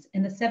colonies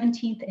in the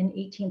 17th and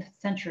 18th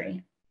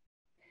century.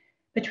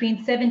 Between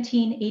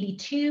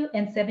 1782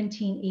 and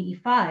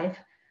 1785,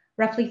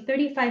 roughly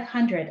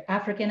 3,500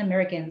 African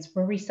Americans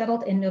were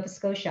resettled in Nova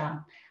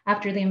Scotia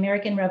after the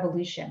American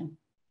Revolution.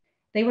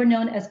 They were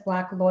known as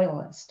Black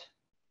Loyalists.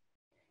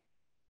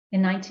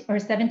 In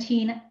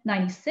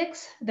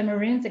 1796, the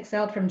Maroons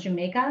exiled from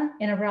Jamaica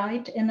and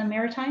arrived in the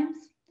Maritimes.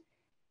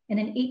 And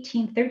in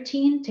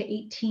 1813 to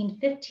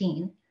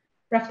 1815,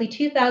 roughly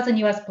 2,000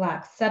 US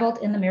Blacks settled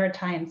in the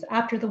Maritimes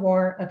after the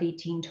War of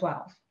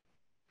 1812.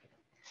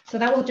 So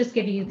that will just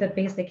give you the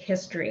basic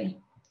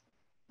history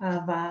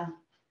of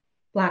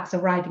Blacks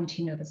arriving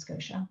to Nova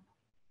Scotia.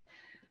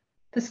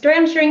 The story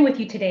I'm sharing with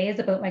you today is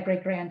about my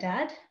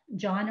great-granddad,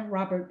 John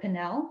Robert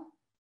Pinnell,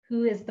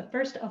 who is the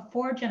first of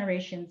 4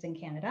 generations in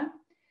Canada.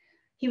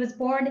 He was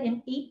born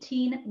in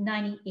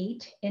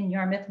 1898 in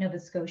Yarmouth, Nova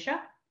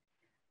Scotia,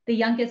 the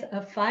youngest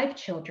of 5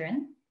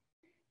 children.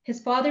 His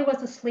father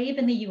was a slave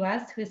in the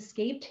US who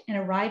escaped and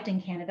arrived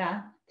in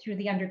Canada through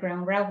the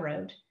Underground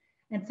Railroad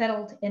and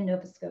settled in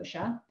Nova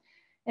Scotia.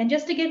 And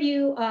just to give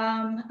you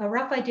a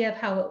rough idea of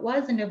how it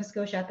was in Nova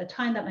Scotia at the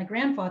time that my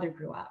grandfather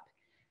grew up,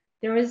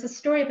 there was a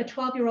story of a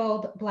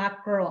 12-year-old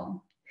Black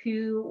girl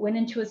who went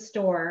into a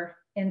store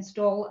and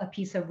stole a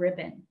piece of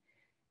ribbon.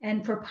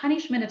 And for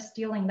punishment of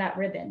stealing that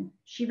ribbon,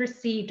 she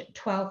received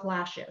 12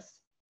 lashes.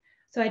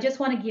 So I just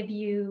want to give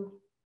you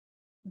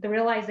the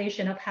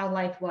realization of how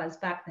life was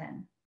back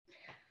then.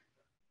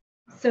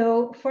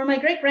 So for my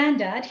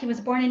great-granddad, he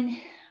was born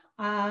in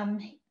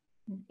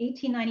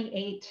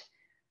 1898,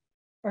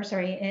 or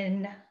sorry,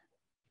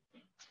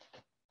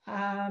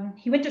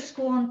 he went to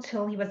school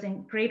until he was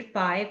in grade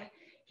 5.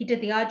 He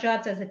did the odd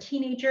jobs as a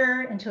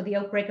teenager until the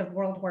outbreak of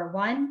World War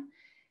I.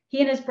 He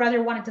and his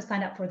brother wanted to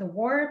sign up for the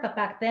war, but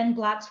back then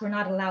Blacks were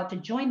not allowed to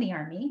join the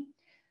army.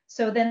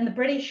 So then the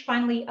British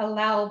finally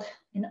allowed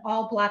an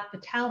all-Black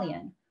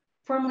battalion,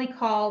 formerly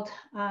called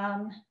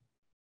the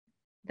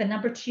No.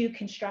 2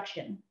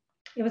 Construction.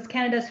 It was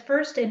Canada's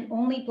first and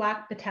only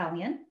Black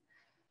battalion.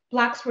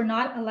 Blacks were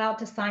not allowed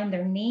to sign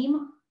their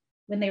name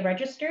when they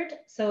registered.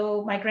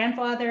 So my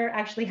grandfather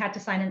actually had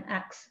to sign an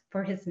X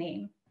for his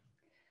name.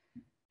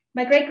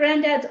 My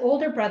great-granddad's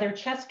older brother,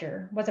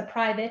 Chester, was a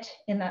private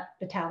in that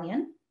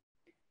battalion.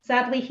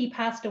 Sadly, he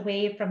passed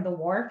away from the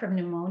war from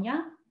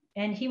pneumonia,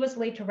 and he was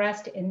laid to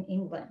rest in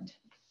England.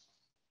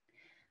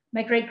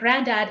 My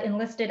great-granddad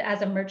enlisted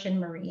as a merchant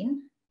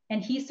marine,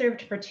 and he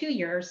served for 2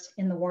 years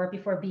in the war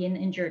before being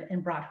injured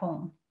and brought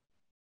home.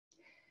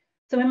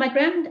 So when my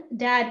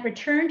granddad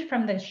returned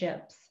from the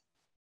ships,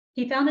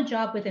 He found a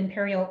job with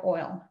Imperial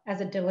Oil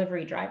as a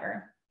delivery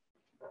driver.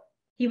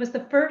 He was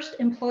the first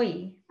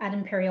employee at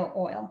Imperial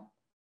Oil.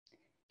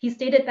 He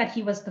stated that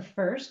he was the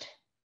first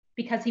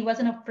because he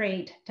wasn't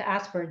afraid to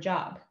ask for a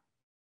job.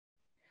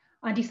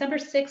 On December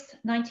 6,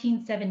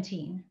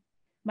 1917,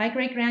 my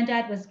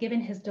great-granddad was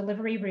given his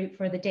delivery route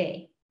for the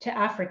day to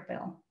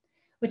Africville,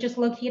 which is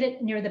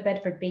located near the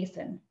Bedford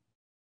Basin.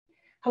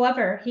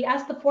 However, he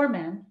asked the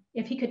foreman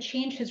if he could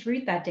change his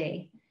route that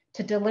day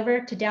to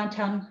deliver to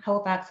downtown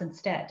Halifax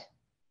instead.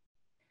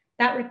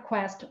 That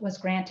request was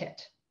granted.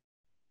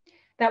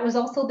 That was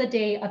also the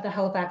day of the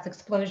Halifax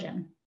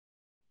explosion.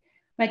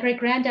 My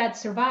great-granddad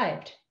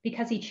survived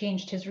because he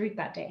changed his route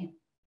that day.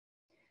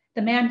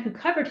 The man who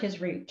covered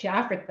his route to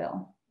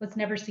Africville was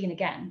never seen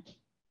again.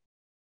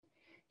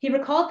 He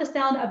recalled the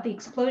sound of the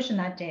explosion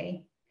that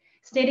day,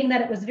 stating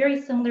that it was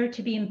very similar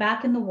to being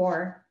back in the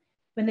war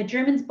when the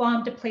Germans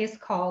bombed a place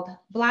called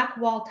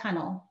Blackwall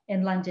Tunnel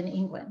in London,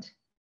 England.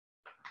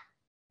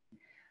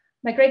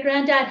 My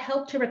great-granddad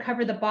helped to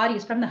recover the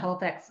bodies from the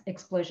Halifax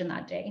explosion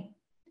that day.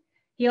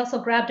 He also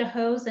grabbed a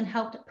hose and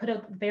helped put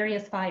out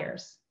various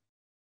fires.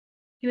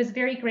 He was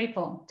very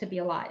grateful to be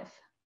alive.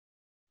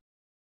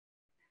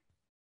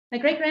 My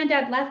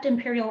great-granddad left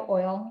Imperial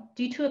Oil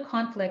due to a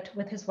conflict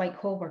with his white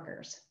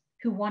co-workers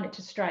who wanted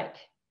to strike.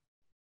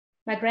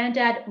 My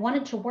granddad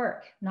wanted to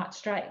work, not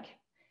strike,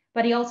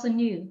 but he also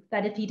knew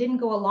that if he didn't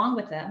go along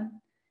with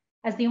them,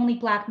 as the only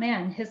Black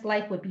man, his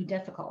life would be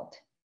difficult.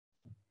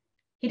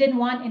 He didn't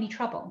want any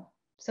trouble,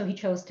 so he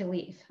chose to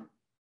leave.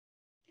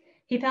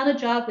 He found a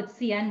job with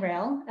CN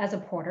Rail as a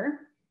porter.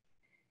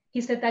 He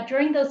said that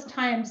during those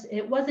times,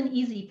 it wasn't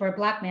easy for a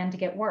Black man to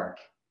get work,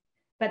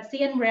 but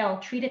CN Rail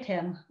treated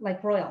him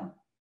like royal.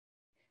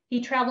 He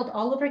traveled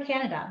all over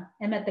Canada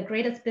and met the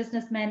greatest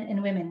businessmen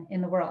and women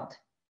in the world,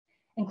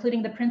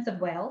 including the Prince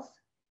of Wales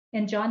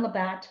and John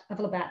Labatt of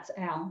Labatt's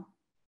Ale.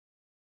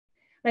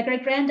 My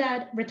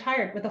great-granddad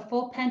retired with a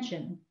full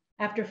pension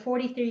after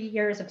 43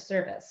 years of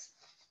service.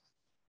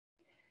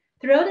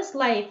 Throughout his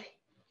life,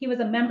 he was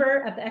a member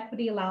of the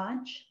Equity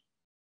Lodge,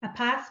 a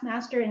past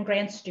master and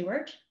Grand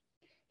Steward.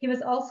 He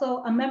was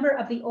also a member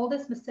of the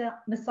oldest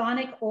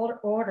Masonic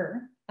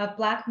order of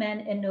Black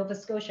men in Nova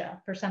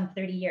Scotia for some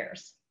 30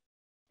 years.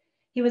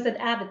 He was an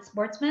avid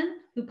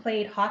sportsman who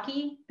played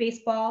hockey,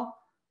 baseball,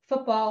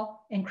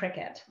 football, and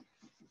cricket.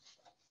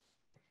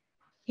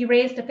 He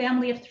raised a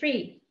family of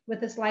 3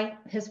 with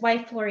his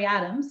wife, Florrie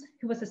Adams,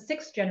 who was a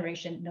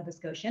 6th-generation Nova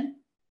Scotian.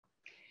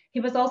 He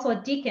was also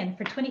a deacon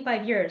for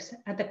 25 years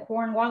at the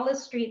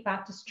Cornwallis Street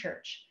Baptist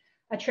Church,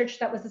 a church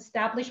that was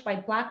established by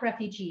Black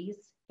refugees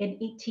in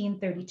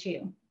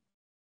 1832.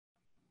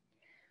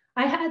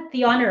 I had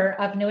the honor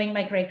of knowing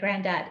my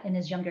great-granddad in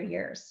his younger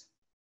years.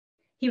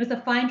 He was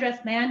a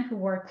fine-dressed man who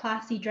wore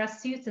classy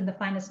dress suits and the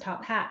finest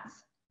top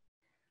hats.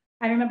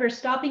 I remember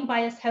stopping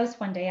by his house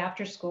one day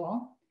after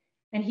school,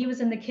 and he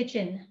was in the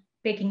kitchen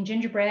baking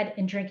gingerbread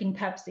and drinking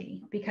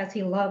Pepsi because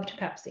he loved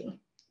Pepsi.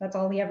 That's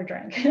all he ever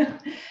drank.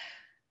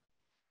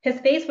 His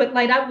face would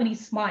light up when he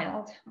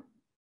smiled.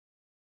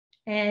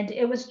 And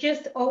it was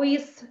just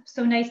always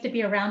so nice to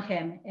be around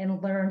him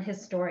and learn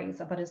his stories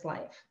about his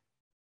life.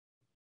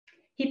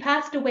 He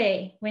passed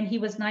away when he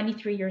was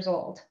 93 years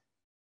old.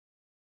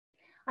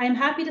 I am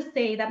happy to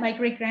say that my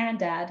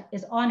great-granddad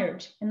is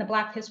honored in the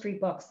Black history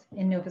books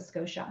in Nova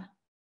Scotia.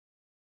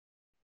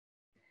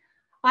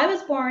 I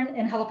was born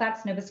in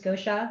Halifax, Nova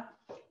Scotia,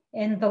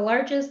 in the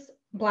largest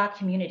Black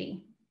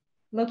community,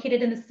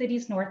 located in the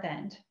city's north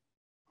end.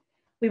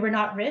 We were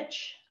not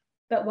rich,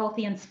 but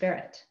wealthy in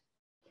spirit.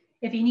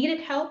 If you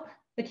needed help,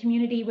 the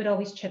community would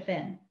always chip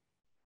in.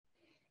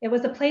 It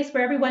was a place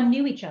where everyone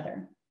knew each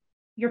other.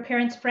 Your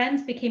parents'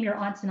 friends became your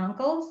aunts and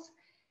uncles,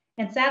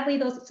 and sadly,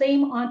 those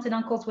same aunts and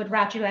uncles would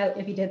rat you out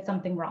if you did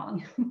something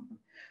wrong.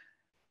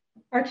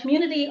 Our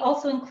community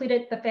also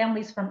included the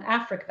families from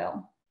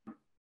Africville.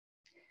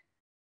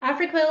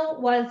 Africville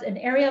was an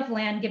area of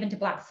land given to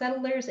Black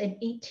settlers in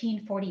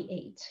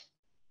 1848,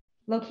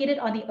 located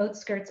on the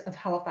outskirts of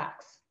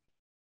Halifax.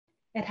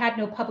 It had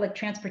no public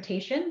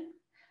transportation,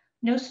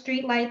 no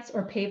streetlights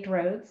or paved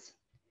roads,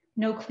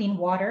 no clean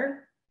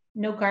water,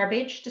 no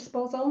garbage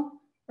disposal,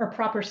 or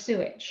proper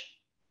sewage.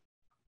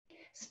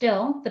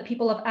 Still, the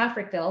people of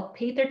Africville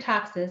paid their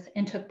taxes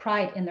and took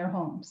pride in their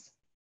homes.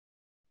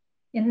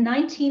 In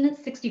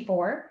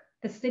 1964,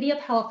 the city of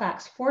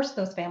Halifax forced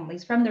those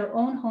families from their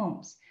own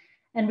homes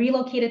and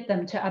relocated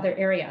them to other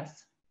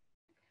areas.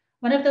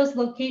 One of those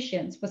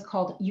locations was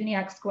called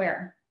Uniacke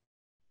Square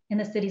in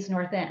the city's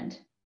north end,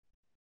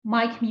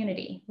 my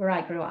community where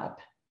I grew up.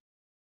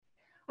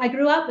 I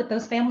grew up with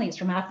those families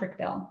from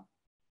Africville,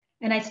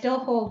 and I still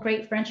hold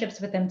great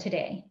friendships with them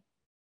today.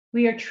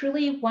 We are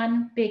truly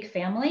one big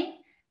family,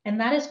 and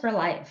that is for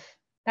life.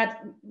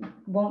 That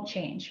won't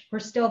change. We're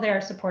still there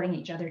supporting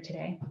each other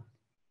today.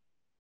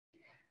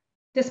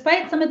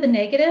 Despite some of the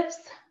negatives,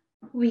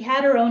 we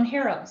had our own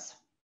heroes,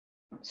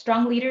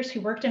 strong leaders who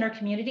worked in our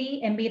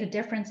community and made a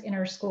difference in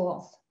our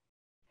schools.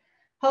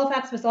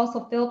 Halifax was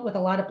also filled with a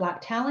lot of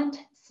Black talent,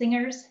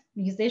 singers,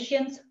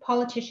 musicians,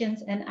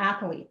 politicians, and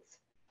athletes.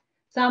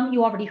 Some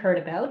you already heard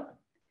about.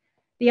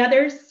 The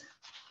others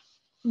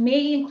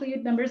may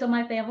include members of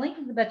my family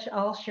that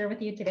I'll share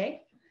with you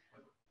today.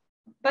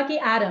 Bucky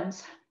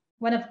Adams,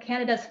 one of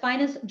Canada's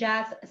finest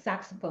jazz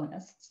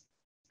saxophonists.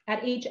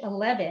 At age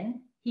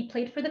 11, he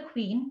played for the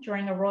Queen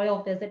during a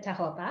royal visit to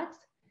Halifax.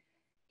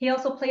 He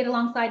also played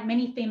alongside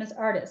many famous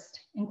artists,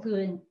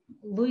 including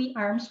Louis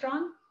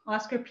Armstrong,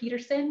 Oscar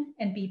Peterson,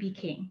 and B.B.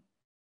 King.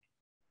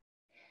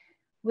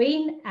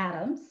 Wayne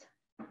Adams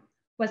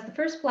was the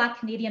first Black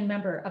Canadian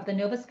member of the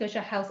Nova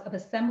Scotia House of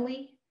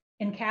Assembly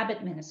and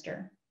Cabinet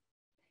Minister.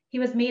 He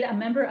was made a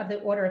member of the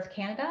Order of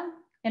Canada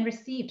and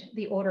received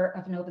the Order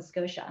of Nova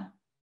Scotia.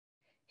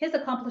 His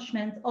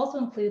accomplishments also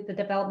include the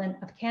development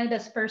of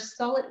Canada's first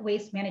solid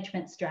waste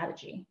management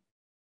strategy.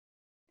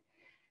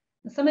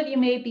 Some of you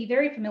may be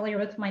very familiar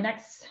with my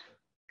next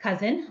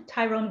cousin,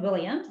 Tyrone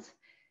Williams.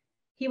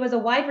 He was a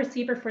wide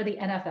receiver for the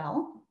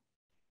NFL.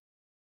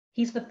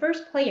 He's the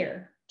first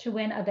player to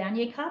win a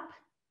Vanier Cup,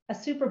 a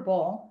Super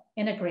Bowl,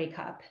 and a Grey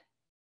Cup.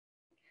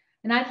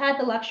 And I've had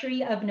the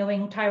luxury of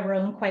knowing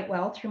Tyrone quite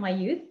well through my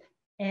youth,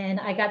 and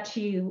I got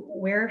to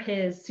wear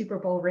his Super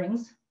Bowl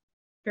rings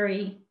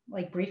very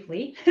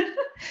briefly,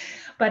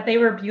 but they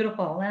were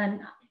beautiful.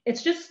 And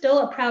it's just still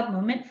a proud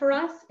moment for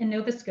us in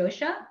Nova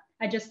Scotia.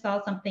 I just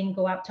saw something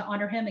go out to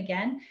honor him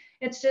again.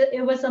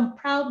 It was a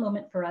proud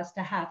moment for us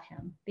to have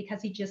him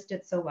because he just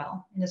did so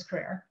well in his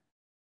career.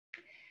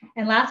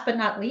 And last but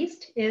not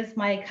least is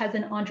my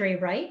cousin Andre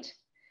Wright,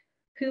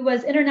 who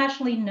was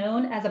internationally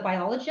known as a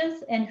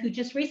biologist and who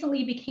just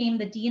recently became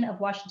the Dean of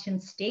Washington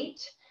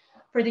State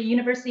for the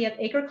University of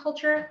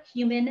Agriculture,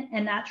 Human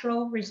and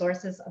Natural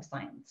Resources of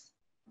Science.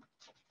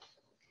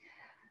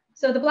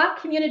 So the Black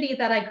community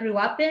that I grew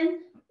up in,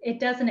 it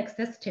doesn't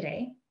exist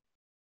today.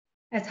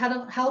 As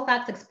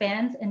Halifax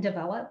expands and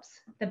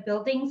develops, the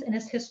buildings in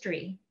its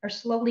history are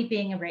slowly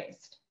being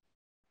erased.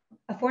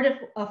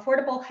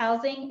 Affordable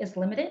housing is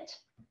limited,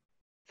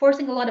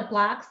 forcing a lot of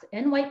Blacks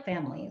and white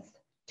families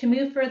to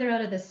move further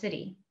out of the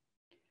city,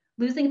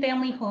 losing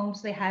family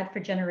homes they had for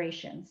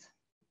generations.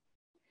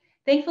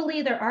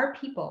 Thankfully, there are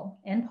people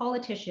and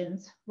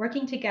politicians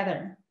working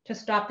together to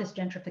stop this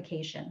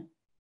gentrification.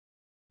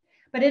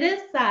 But it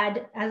is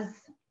sad as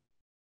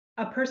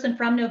a person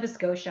from Nova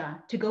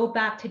Scotia to go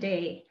back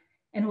today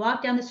and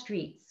walk down the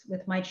streets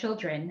with my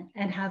children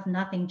and have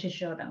nothing to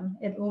show them.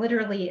 It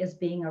literally is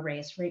being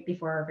erased right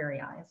before our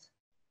very eyes.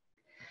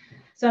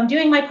 So I'm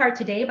doing my part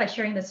today by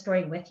sharing this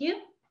story with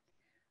you,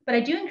 but I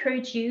do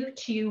encourage you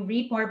to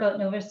read more about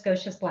Nova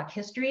Scotia's Black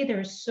history. There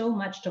is so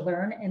much to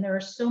learn, and there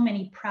are so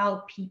many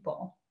proud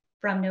people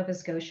from Nova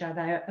Scotia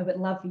that I would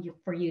love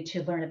for you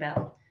to learn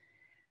about.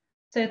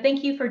 So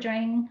thank you for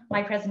joining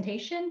my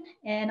presentation,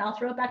 and I'll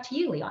throw it back to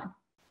you, Leon.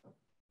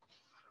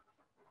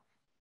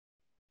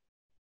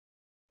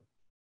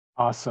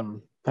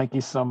 Awesome. Thank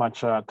you so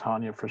much,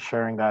 Tanya, for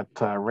sharing that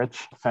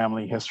rich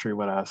family history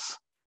with us.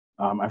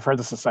 I've heard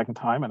this the second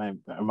time, and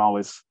I'm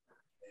always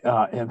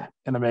in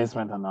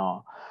amazement and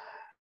awe.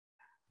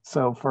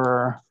 So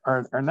for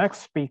our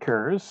next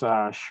speakers,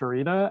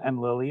 Sharita and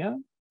Lilia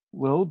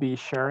will be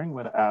sharing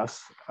with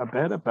us a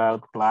bit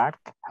about Black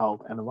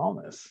health and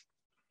wellness.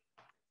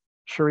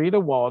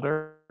 Sharita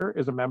Walter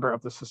is a member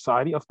of the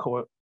Society of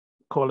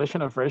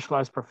Coalition of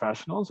Racialized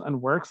Professionals and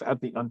works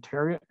at the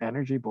Ontario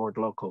Energy Board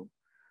Local.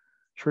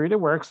 Sharita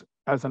works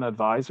as an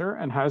advisor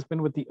and has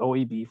been with the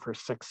OEB for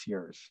 6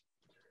 years.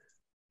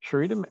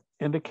 Sharita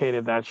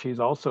indicated that she's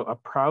also a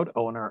proud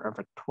owner of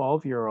a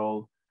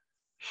 12-year-old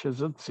Shih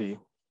Tzu.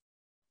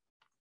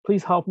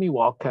 Please help me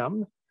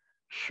welcome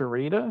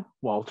Sharita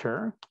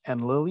Walter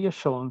and Lilia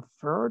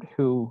Schullenford,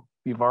 who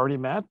we've already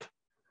met.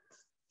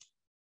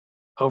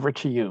 Over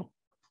to you.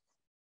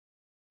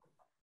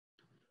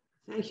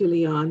 Thank you,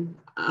 Leon.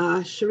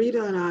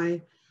 Sharita and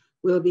I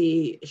will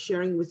be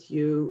sharing with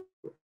you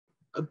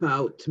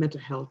about mental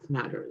health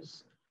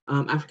matters,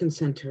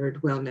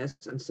 African-centered wellness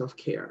and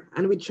self-care.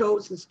 And we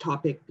chose this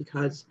topic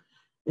because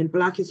in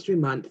Black History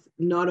Month,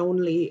 not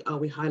only are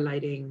we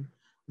highlighting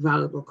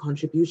valuable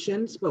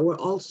contributions, but we're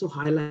also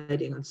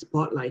highlighting and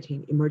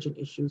spotlighting emerging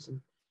issues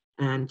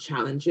and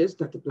challenges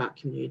that the Black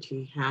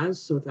community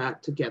has so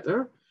that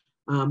together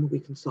we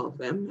can solve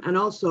them. And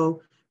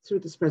also through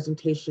this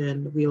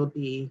presentation, we'll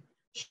be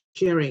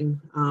sharing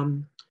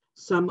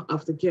some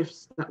of the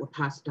gifts that were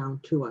passed down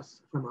to us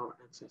from our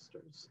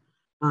ancestors.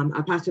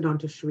 I'll pass it on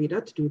to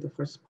Sharita to do the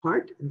first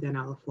part, and then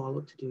I'll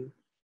follow to do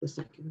the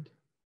second.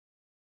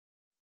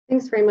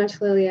 Thanks very much,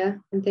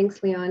 Lilia, and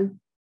thanks, Leon.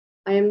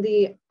 I am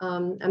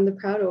I'm the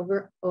proud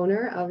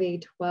owner of a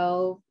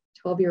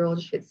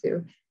 12-year-old Shih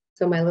Tzu.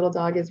 So my little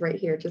dog is right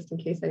here, just in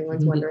case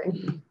anyone's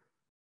wondering.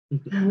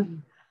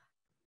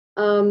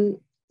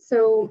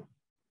 So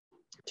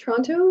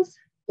Toronto's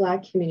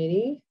Black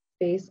community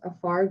face a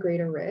far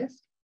greater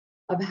risk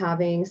of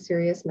having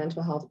serious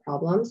mental health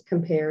problems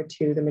compared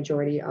to the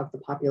majority of the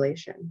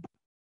population.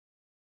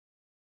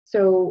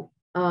 So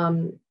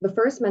the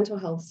first mental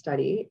health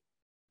study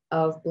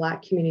of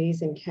Black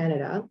communities in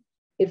Canada,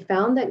 it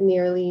found that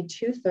nearly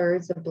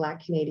 2/3 of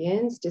Black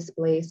Canadians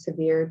display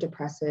severe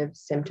depressive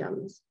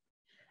symptoms.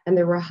 And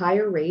there were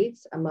higher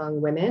rates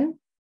among women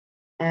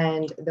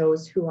and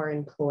those who are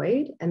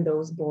employed and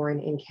those born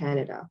in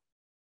Canada.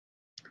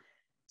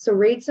 So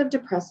rates of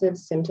depressive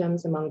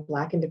symptoms among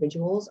Black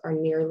individuals are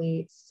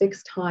nearly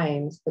 6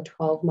 times the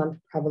 12-month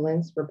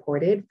prevalence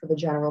reported for the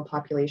general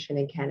population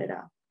in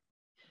Canada.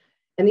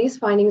 And these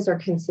findings are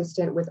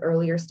consistent with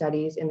earlier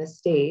studies in the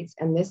States,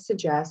 and this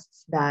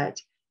suggests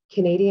that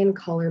Canadian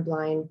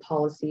colorblind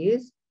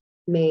policies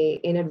may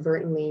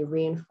inadvertently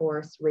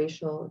reinforce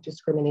racial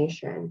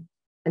discrimination,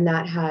 and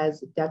that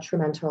has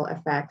detrimental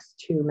effects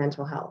to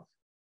mental health.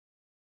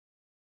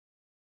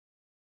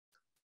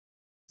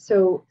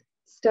 So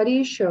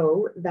studies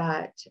show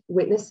that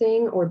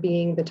witnessing or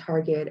being the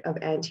target of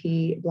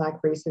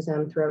anti-Black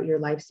racism throughout your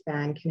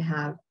lifespan can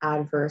have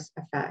adverse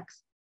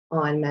effects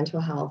on mental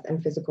health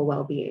and physical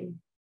well-being.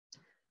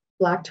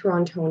 Black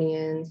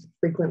Torontonians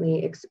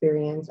frequently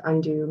experience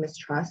undue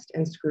mistrust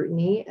and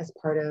scrutiny as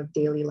part of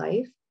daily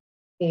life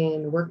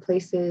in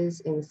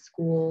workplaces, in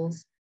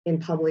schools, in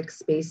public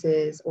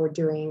spaces, or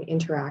during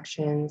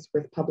interactions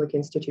with public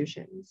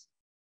institutions.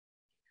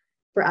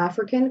 For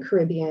African,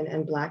 Caribbean,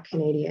 and Black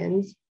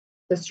Canadians,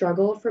 the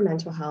struggle for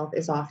mental health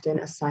is often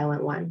a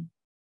silent one.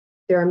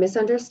 There are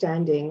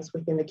misunderstandings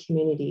within the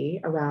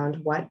community around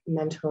what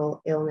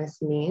mental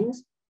illness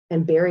means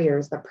and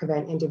barriers that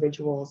prevent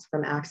individuals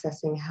from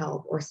accessing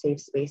help or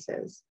safe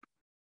spaces.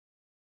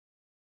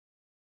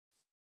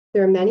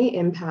 There are many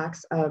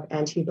impacts of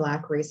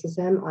anti-Black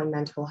racism on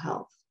mental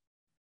health.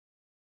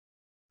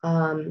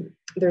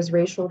 There's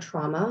racial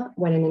trauma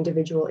when an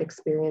individual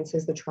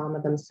experiences the trauma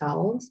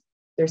themselves.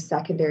 There's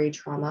secondary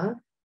trauma.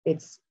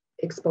 It's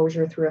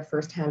exposure through a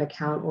firsthand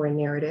account or a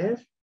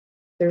narrative.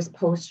 There's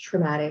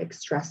post-traumatic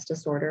stress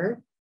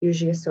disorder,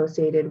 usually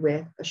associated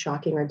with a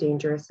shocking or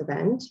dangerous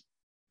event.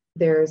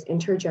 There's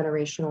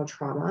intergenerational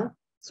trauma,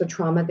 so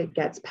trauma that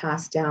gets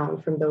passed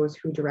down from those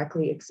who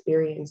directly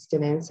experienced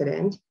an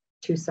incident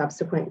to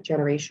subsequent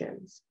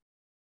generations.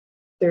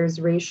 There's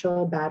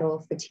racial battle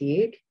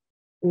fatigue,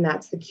 and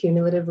that's the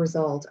cumulative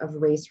result of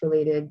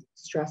race-related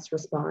stress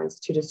response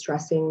to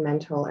distressing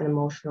mental and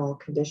emotional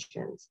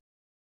conditions.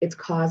 It's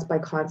caused by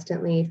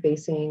constantly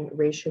facing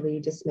racially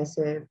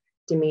dismissive,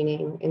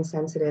 demeaning,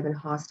 insensitive, and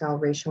hostile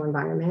racial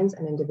environments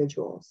and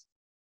individuals.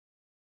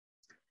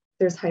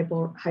 There's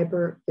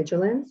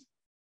hypervigilance,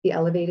 the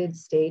elevated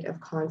state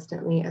of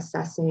constantly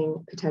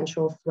assessing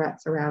potential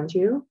threats around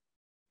you.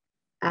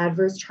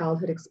 Adverse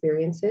childhood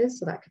experiences,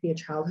 so that could be a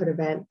childhood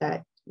event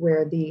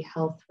where the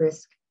health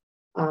risk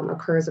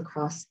occurs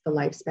across the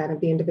lifespan of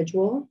the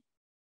individual.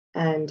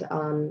 And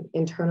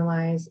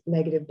internalized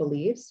negative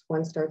beliefs.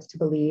 One starts to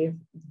believe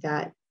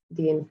that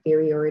the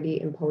inferiority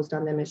imposed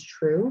on them is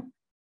true.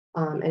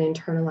 And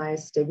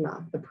internalized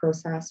stigma, the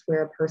process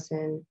where a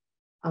person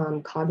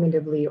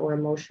cognitively or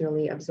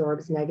emotionally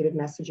absorbs negative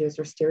messages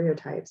or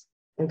stereotypes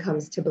and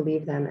comes to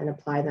believe them and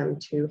apply them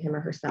to him or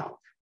herself.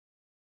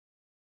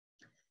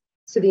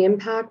 So the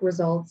impact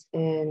results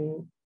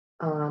in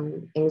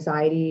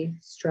anxiety,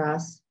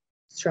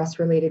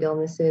 stress-related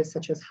illnesses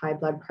such as high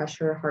blood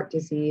pressure, heart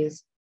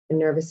disease, and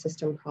nervous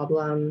system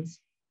problems,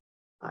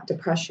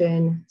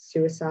 depression,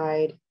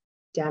 suicide,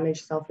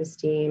 damaged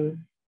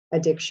self-esteem,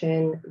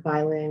 addiction,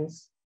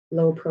 violence,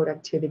 low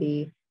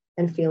productivity,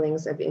 and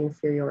feelings of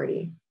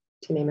inferiority,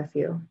 to name a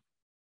few.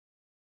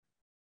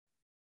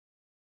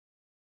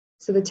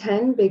 So the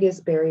 10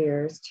 biggest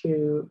barriers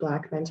to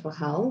Black mental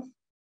health: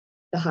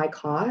 the high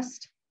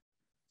cost,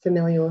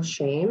 familial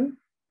shame,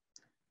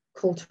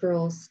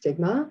 cultural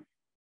stigma,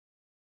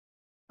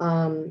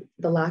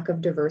 the lack of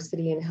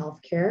diversity in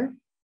healthcare,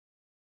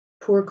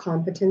 poor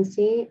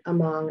competency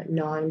among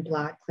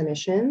non-Black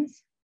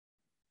clinicians,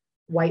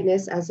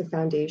 whiteness as a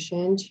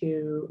foundation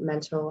to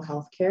mental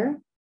health care,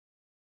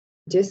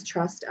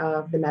 distrust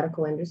of the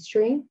medical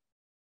industry,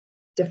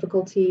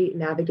 difficulty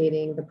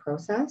navigating the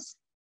process,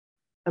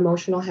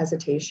 emotional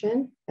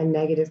hesitation, and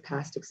negative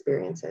past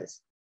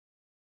experiences.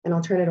 And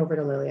I'll turn it over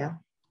to Lilia.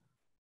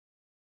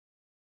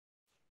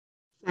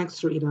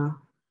 Thanks, Rita.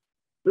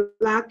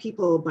 Black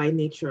people by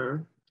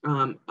nature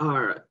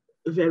are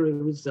very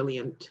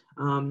resilient.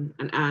 And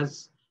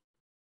as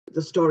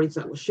the stories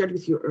that were shared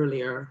with you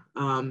earlier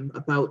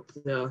about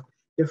the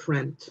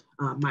different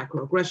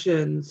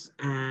microaggressions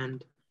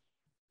and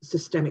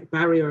systemic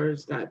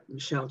barriers that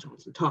Michelle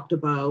Johnson talked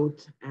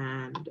about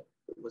and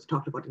was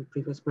talked about in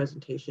previous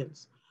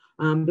presentations,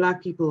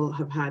 Black people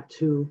have had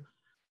to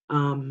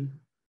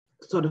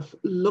sort of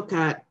look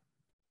at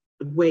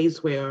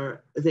ways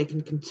where they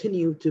can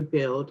continue to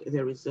build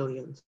their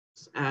resilience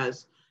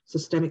as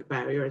systemic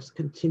barriers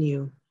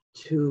continue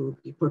to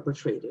be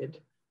perpetrated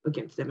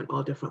against them in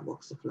all different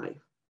walks of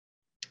life.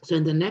 So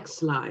in the next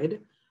slide,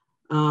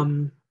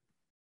 some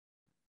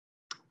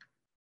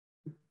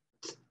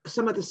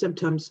of the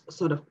symptoms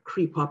sort of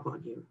creep up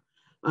on you,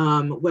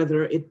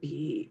 whether it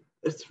be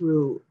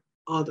through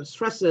all the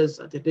stresses,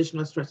 the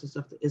additional stresses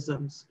of the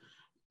isms,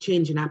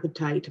 change in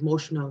appetite,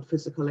 emotional,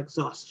 physical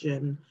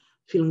exhaustion,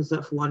 feelings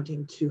of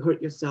wanting to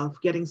hurt yourself,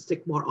 getting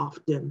sick more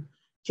often,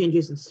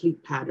 changes in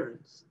sleep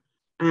patterns.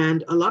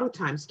 And a lot of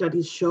times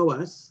studies show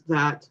us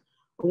that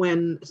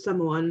when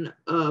someone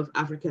of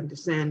African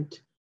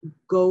descent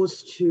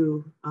goes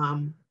to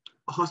a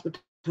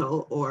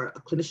hospital or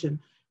a clinician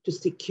to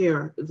seek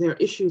care, their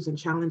issues and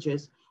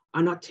challenges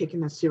are not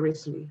taken as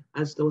seriously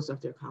as those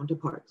of their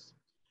counterparts.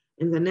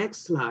 In the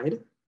next slide,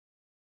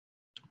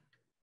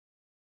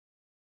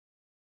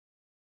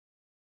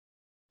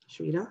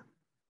 Shrita.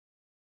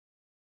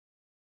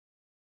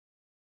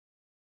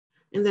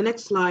 In the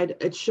next slide,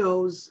 it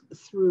shows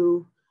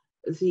through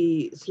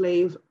the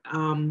slave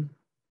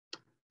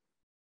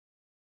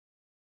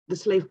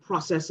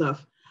process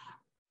of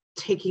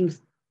taking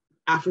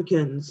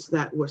Africans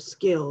that were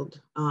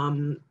skilled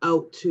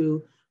out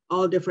to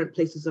all different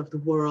places of the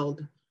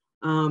world.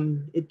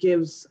 It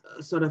gives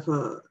sort of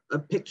a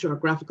picture, a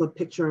graphical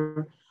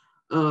picture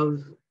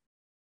of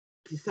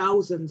the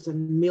thousands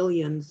and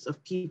millions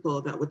of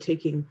people that were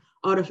taken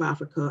out of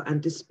Africa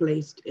and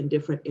displaced in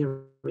different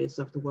areas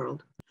of the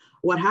world.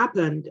 What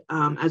happened,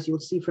 as you'll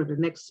see from the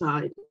next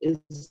slide,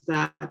 is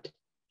that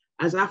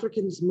as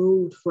Africans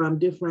moved from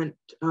different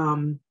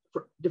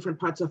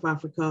parts of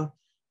Africa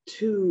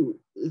to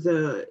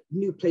the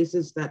new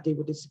places that they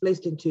were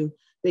displaced into,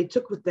 they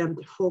took with them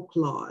the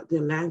folklore,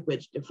 their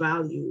language, their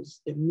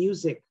values, their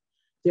music,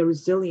 their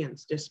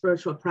resilience, their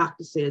spiritual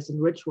practices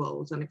and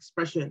rituals and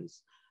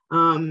expressions.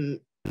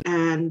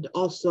 And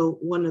also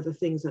one of the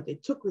things that they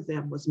took with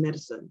them was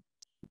medicine.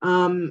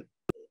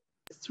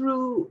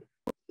 Through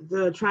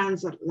the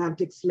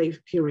transatlantic slave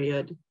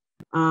period,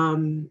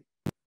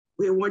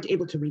 we weren't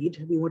able to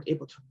read, we weren't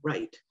able to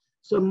write.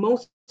 So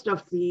most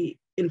of the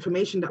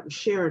information that was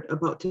shared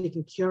about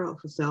taking care of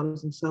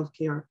ourselves and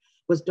self-care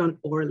was done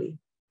orally.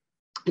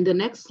 In the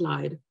next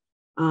slide,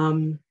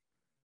 you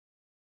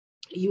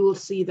will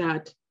see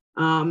that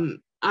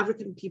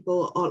African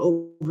people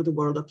all over the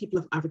world, or people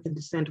of African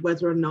descent,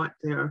 whether or not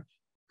they're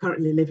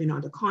currently living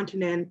on the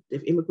continent,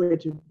 they've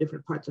immigrated to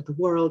different parts of the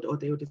world, or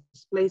they were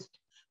displaced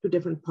to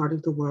different parts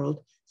of the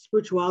world,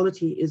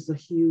 spirituality is a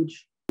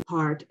huge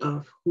part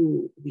of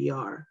who we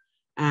are.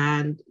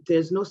 And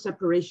there's no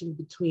separation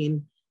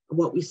between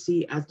what we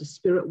see as the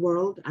spirit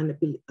world and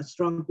a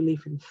strong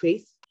belief in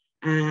faith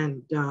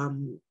and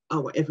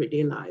our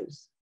everyday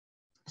lives.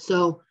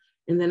 So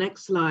in the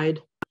next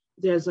slide,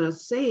 there's a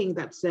saying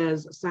that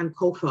says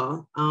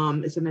Sankofa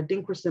is an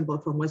Adinkra symbol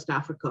from West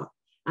Africa.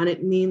 And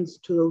it means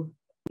to,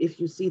 if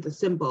you see the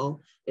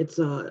symbol, it's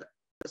a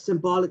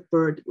symbolic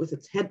bird with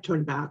its head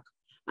turned back,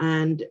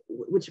 and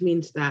which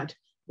means that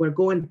we're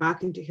going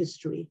back into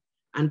history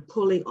and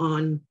pulling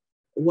on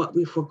what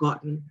we've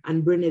forgotten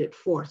and bringing it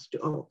forth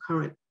to our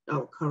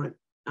current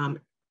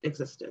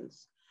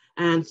existence.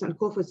 And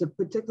Sankofa is of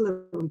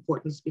particular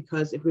importance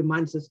because it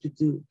reminds us to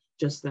do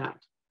just that.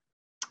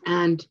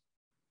 And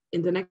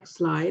in the next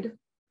slide,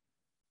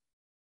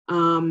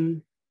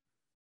 one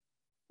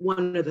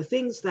of the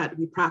things that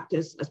we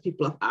practice as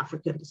people of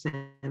African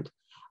descent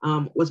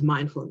was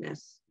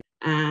mindfulness.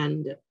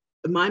 And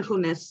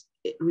mindfulness,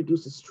 it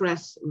reduces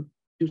stress,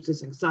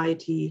 reduces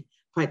anxiety,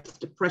 fights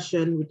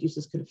depression,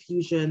 reduces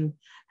confusion,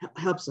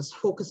 helps us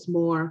focus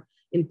more,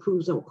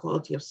 improves our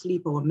quality of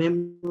sleep, our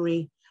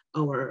memory,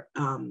 our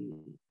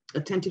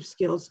attentive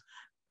skills.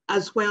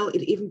 As well,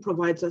 it even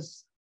provides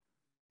us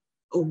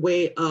a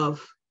way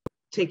of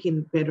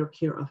taking better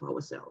care of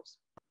ourselves.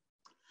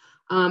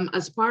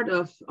 As part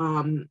of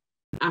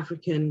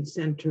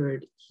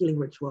African-centered healing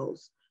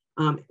rituals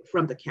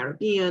from the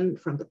Caribbean,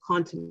 from the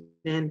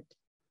continent,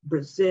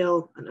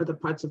 Brazil, and other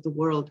parts of the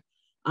world,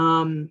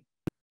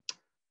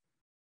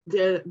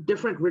 there are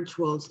different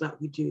rituals that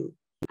we do.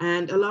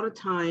 And a lot of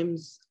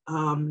times,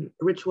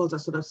 rituals are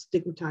sort of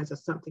stigmatized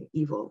as something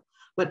evil,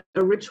 but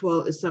a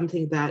ritual is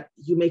something that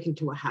you make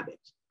into a habit,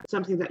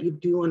 something that you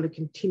do on a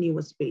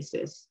continuous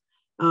basis.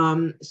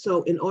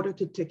 So in order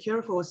to take care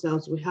of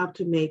ourselves, we have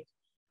to make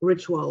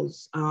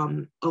rituals,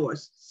 our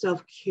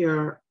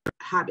self-care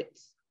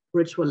habits,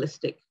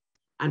 ritualistic,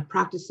 and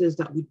practices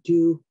that we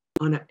do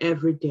on an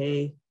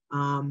everyday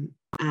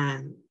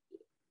and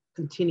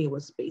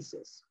continuous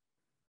basis.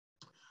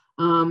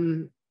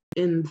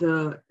 In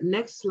the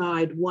next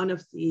slide, one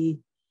of the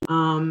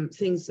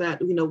things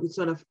that we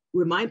sort of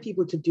remind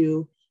people to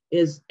do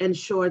is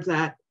ensure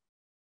that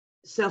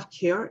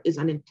self-care is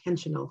an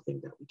intentional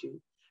thing that we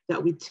do,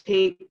 that we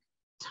take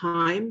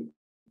time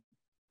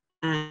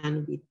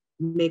and we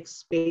make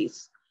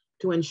space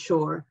to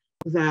ensure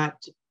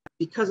that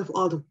because of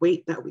all the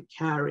weight that we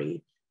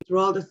carry, through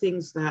all the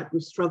things that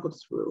we've struggled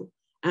through,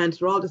 and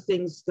through all the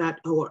things that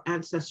our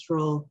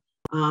ancestral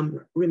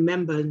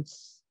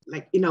remembrance,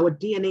 like in our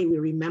DNA, we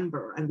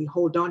remember and we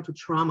hold on to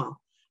trauma.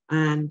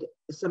 And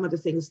some of the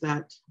things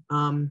that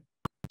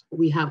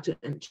we have to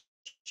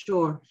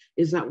ensure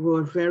is that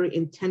we're very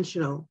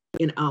intentional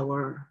in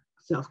our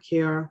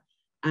self-care,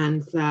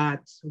 and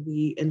that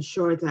we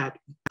ensure that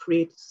we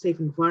create safe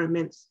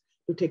environments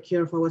to take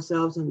care of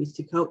ourselves, and we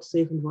seek out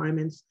safe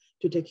environments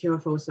to take care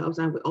of ourselves.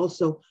 And we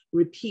also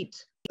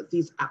repeat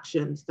these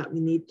actions that we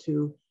need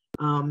to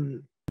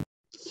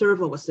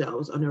serve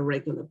ourselves on a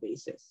regular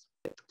basis.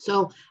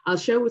 So I'll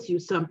share with you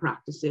some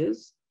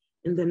practices.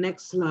 In the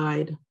next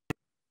slide,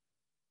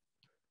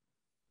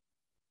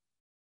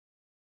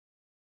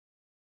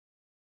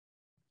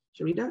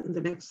 Sharita, in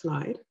the next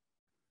slide.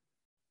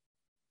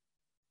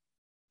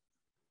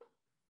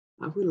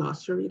 Have we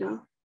lost Sharita?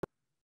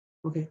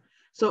 Okay,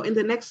 so in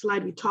the next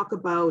slide, we talk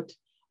about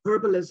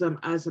herbalism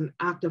as an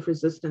act of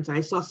resistance.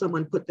 I saw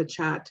someone put in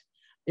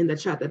the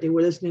chat that they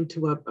were listening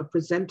to a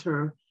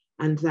presenter,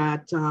 and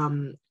that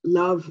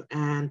love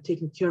and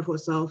taking care of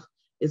ourselves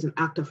is an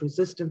act of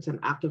resistance, an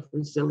act of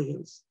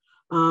resilience.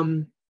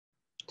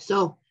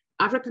 So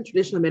African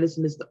traditional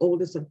medicine is the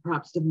oldest and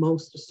perhaps the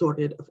most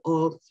assorted of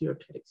all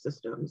therapeutic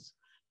systems.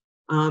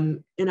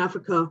 In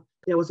Africa,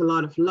 there was a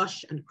lot of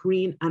lush and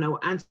green, and our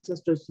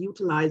ancestors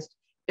utilized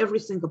every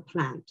single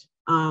plant.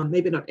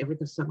 Maybe not every,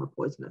 because some are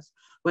poisonous,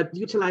 but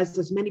utilized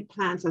as many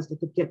plants as they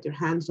could get their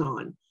hands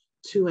on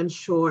to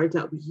ensure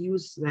that we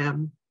use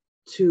them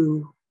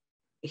to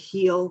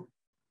heal,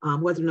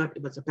 whether or not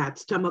it was a bad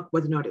stomach,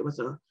 whether or not it was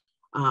a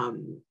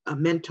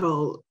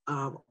mental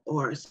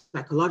or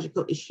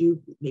psychological issue,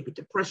 maybe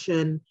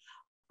depression,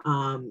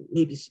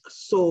 maybe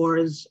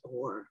sores,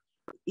 or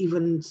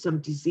even some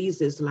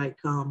diseases like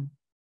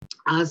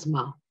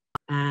asthma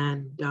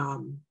and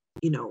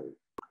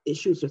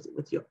issues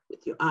with your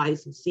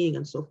eyes and seeing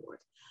and so forth.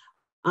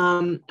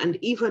 And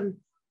even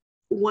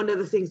one of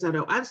the things that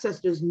our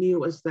ancestors knew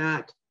was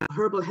that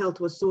herbal health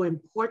was so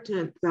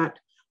important that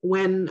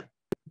when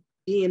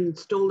being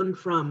stolen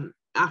from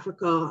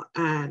Africa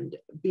and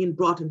being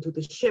brought into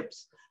the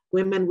ships,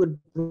 women would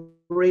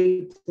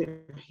braid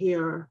their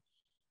hair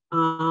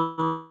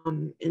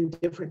in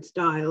different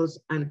styles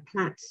and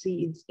plant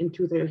seeds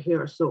into their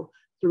hair. So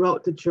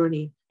throughout the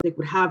journey, they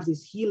could have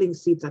these healing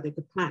seeds that they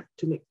could plant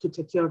to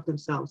take care of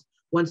themselves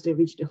once they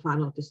reach their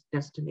final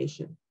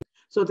destination.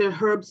 So there are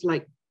herbs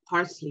like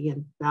parsley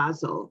and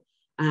basil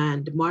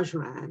and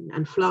marjoram,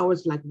 and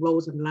flowers like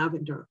rose and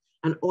lavender,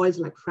 and oils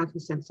like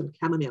frankincense and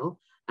chamomile,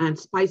 and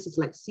spices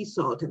like sea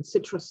salt and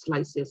citrus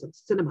slices and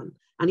cinnamon,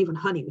 and even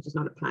honey, which is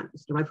not a plant,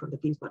 it's derived from the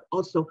bees, but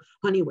also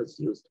honey was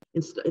used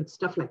in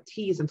stuff like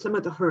teas. And some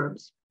of the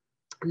herbs,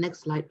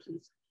 next slide,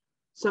 please.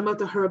 Some of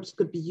the herbs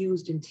could be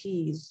used in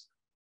teas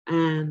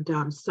and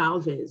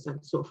salves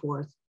and so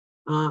forth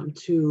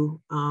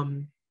to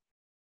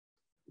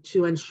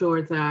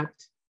ensure that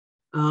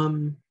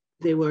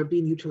they were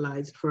being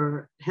utilized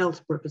for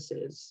health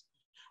purposes.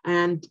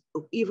 And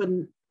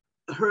even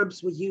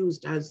herbs were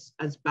used as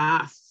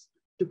baths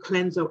to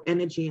cleanse our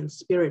energy and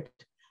spirit.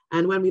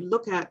 And when we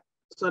look at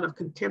sort of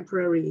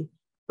contemporary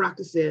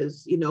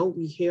practices,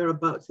 we hear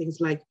about things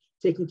like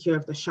taking care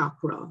of the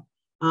chakra.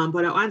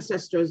 But our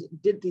ancestors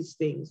did these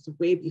things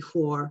way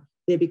before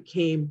they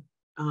became,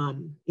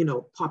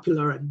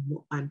 popular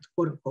and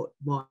quote unquote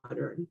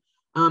modern.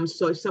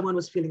 So if someone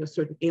was feeling a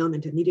certain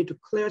ailment and needed to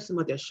clear some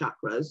of their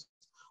chakras,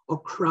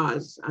 or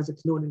kras, as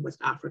it's known in West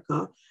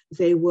Africa,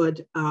 they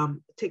would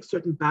take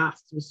certain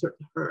baths with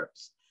certain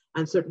herbs.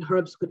 And certain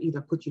herbs could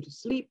either put you to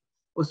sleep,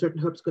 or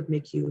certain herbs could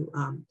make you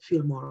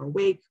feel more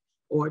awake,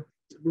 or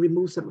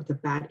remove some of the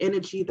bad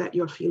energy that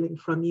you're feeling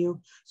from you.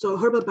 So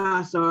herbal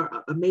baths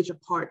are a major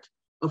part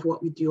of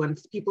what we do.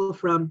 And people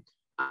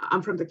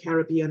I'm from the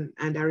Caribbean,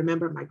 and I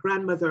remember my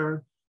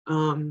grandmother,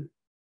 at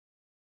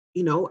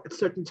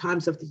certain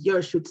times of the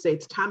year, she would say,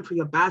 it's time for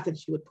your bath, and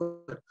she would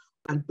put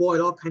and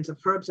boil all kinds of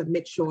herbs and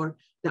make sure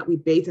that we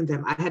bathe in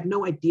them. I had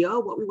no idea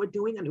what we were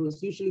doing, and it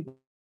was usually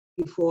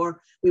before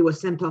we were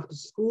sent off to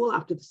school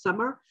after the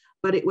summer,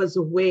 but it was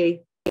a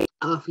way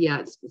of,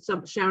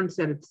 Sharon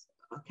said it's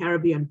a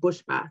Caribbean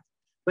bush bath,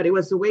 but it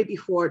was a way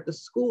before the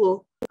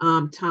school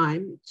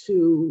time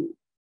to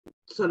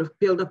sort of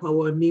build up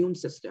our immune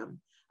system.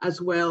 As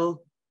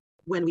well,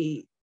 when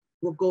we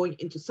were going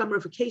into summer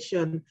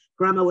vacation,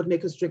 grandma would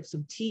make us drink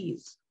some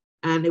teas,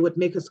 and it would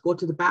make us go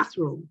to the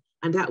bathroom.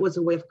 And that was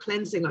a way of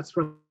cleansing us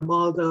from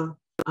all the,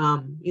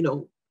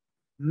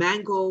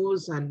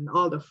 mangoes and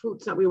all the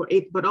fruits that we were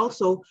eating, but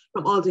also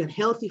from all the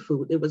unhealthy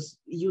food. It was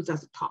used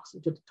as a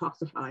toxin to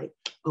detoxify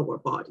our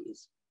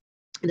bodies.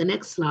 In the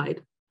next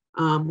slide,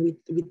 we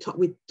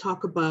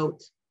talk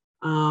about,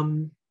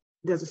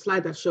 there's a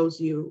slide that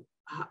shows you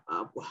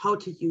how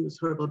to use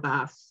herbal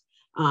baths,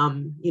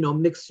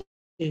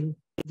 mixing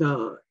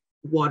the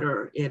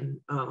water in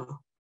a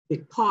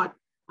big pot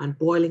and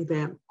boiling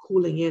them,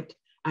 cooling it,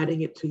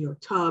 adding it to your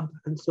tub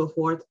and so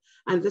forth.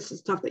 And this is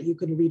stuff that you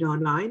can read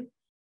online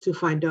to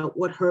find out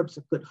what herbs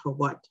are good for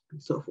what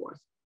and so forth.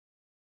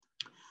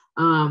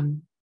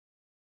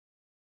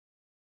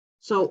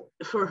 So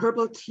for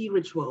herbal tea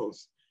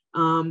rituals,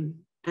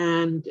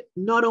 and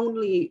not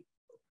only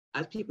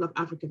as people of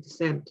African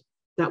descent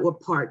that were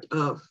part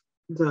of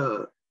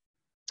the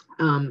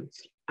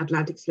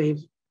Atlantic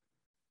slave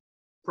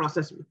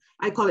process,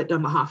 I call it the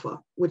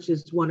Mahafa, which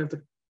is one of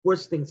the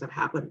worst things that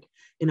happened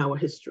in our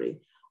history.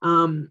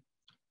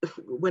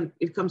 When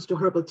it comes to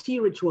herbal tea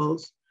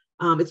rituals,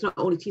 it's not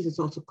only teas, it's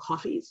also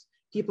coffees.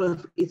 People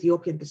of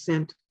Ethiopian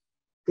descent,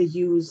 they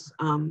use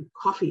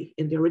coffee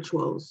in their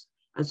rituals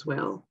as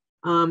well.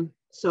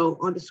 So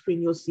on the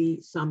screen, you'll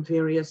see some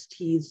various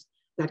teas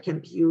that can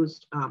be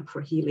used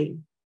for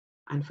healing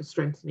and for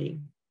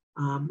strengthening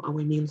our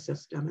immune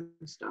system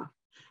and stuff.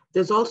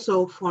 There's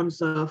also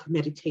forms of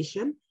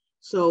meditation.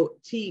 So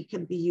tea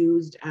can be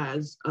used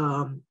as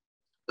a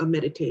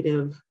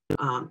meditative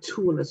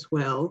tool as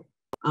well.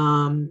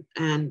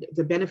 And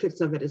the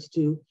benefits of it is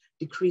to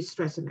decrease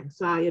stress and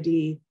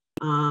anxiety,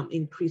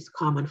 increase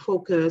calm and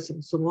focus,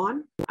 and so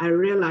on. I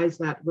realize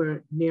that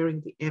we're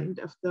nearing the end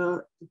of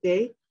the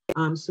day.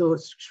 So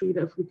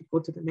Shrita, if we could go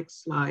to the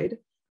next slide,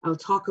 I'll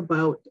talk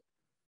about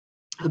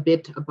a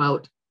bit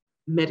about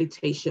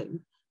meditation,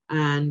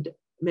 and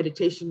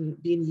meditation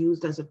being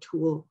used as a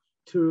tool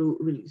to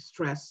release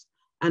stress.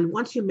 And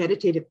once you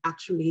meditate, it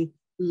actually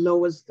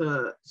lowers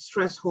the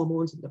stress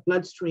hormones in the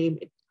bloodstream,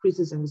 it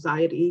decreases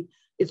anxiety.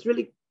 It's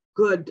really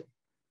good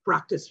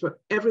practice for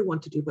everyone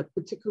to do, but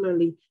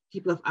particularly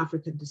people of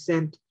African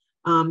descent.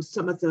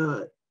 Some of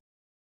the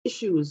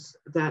issues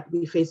that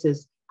we face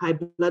is high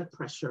blood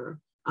pressure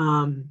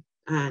and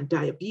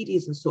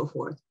diabetes and so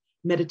forth.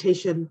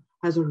 Meditation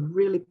has a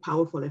really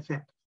powerful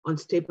effect on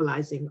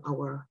stabilizing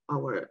our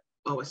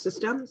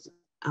systems,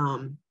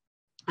 and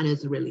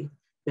is a really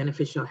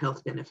beneficial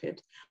health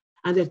benefit.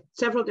 And there's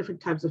several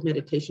different types of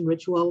meditation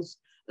rituals.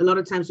 A lot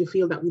of times we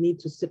feel that we need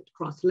to sit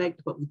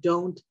cross-legged, but we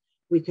don't.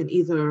 We can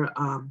either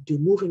do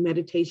moving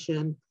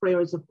meditation,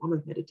 prayer is a form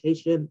of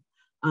meditation,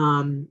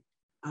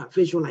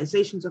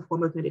 visualizations a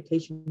form of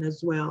meditation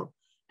as well.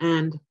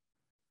 And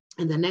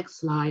in the next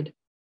slide,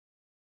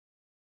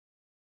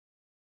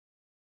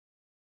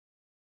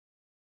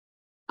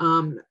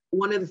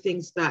 one of the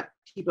things that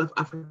people of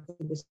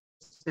African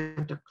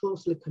descent are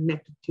closely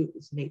connected to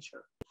is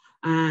nature.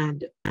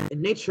 And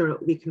in nature,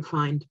 we can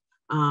find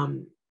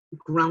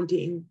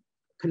grounding,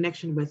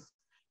 connection with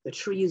the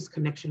trees,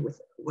 connection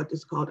with what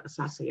is called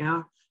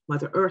asasaya,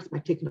 Mother Earth, by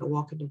taking a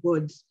walk in the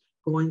woods,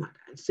 going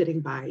and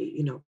sitting by,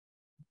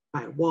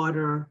 by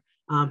water,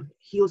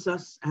 heals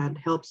us and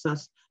helps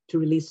us to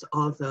release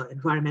all the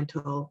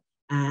environmental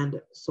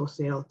and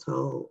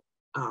societal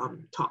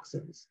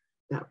toxins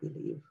that we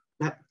leave,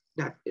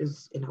 that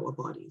is in our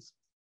bodies.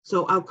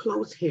 So I'll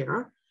close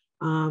here.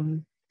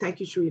 Thank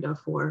you, Shrita,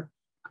 for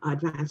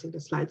advancing the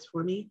slides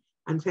for me.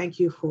 And thank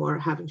you for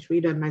having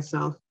Shrita and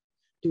myself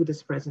do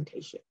this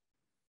presentation.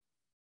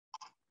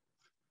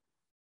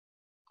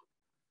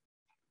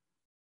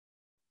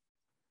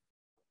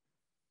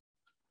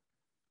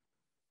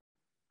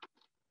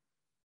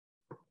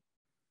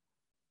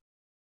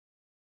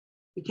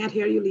 We can't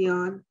hear you,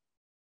 Leon.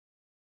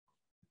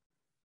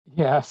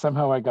 Yeah,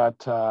 somehow I got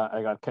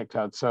kicked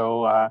out.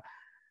 So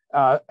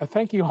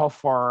thank you all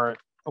for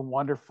a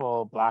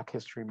wonderful Black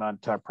History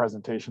Month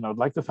presentation. I would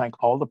like to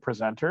thank all the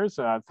presenters.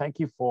 Thank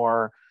you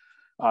for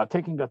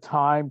taking the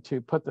time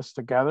to put this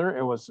together.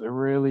 It was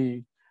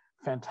really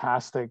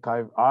fantastic.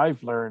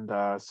 I've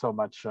learned so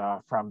much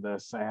from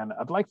this, and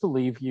I'd like to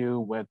leave you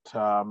with,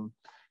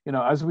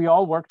 as we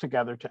all work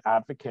together to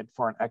advocate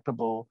for an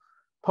equitable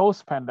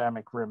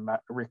post-pandemic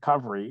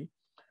recovery,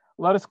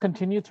 let us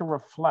continue to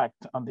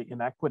reflect on the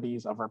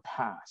inequities of our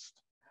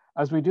past.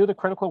 As we do the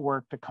critical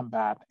work to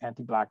combat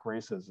anti-Black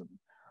racism,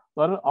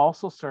 let it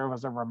also serve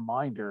as a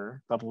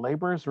reminder that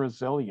labor's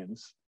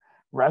resilience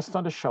rests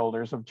on the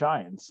shoulders of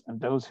giants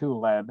and those who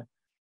led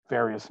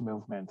various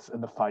movements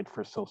in the fight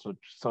for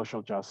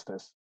social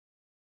justice.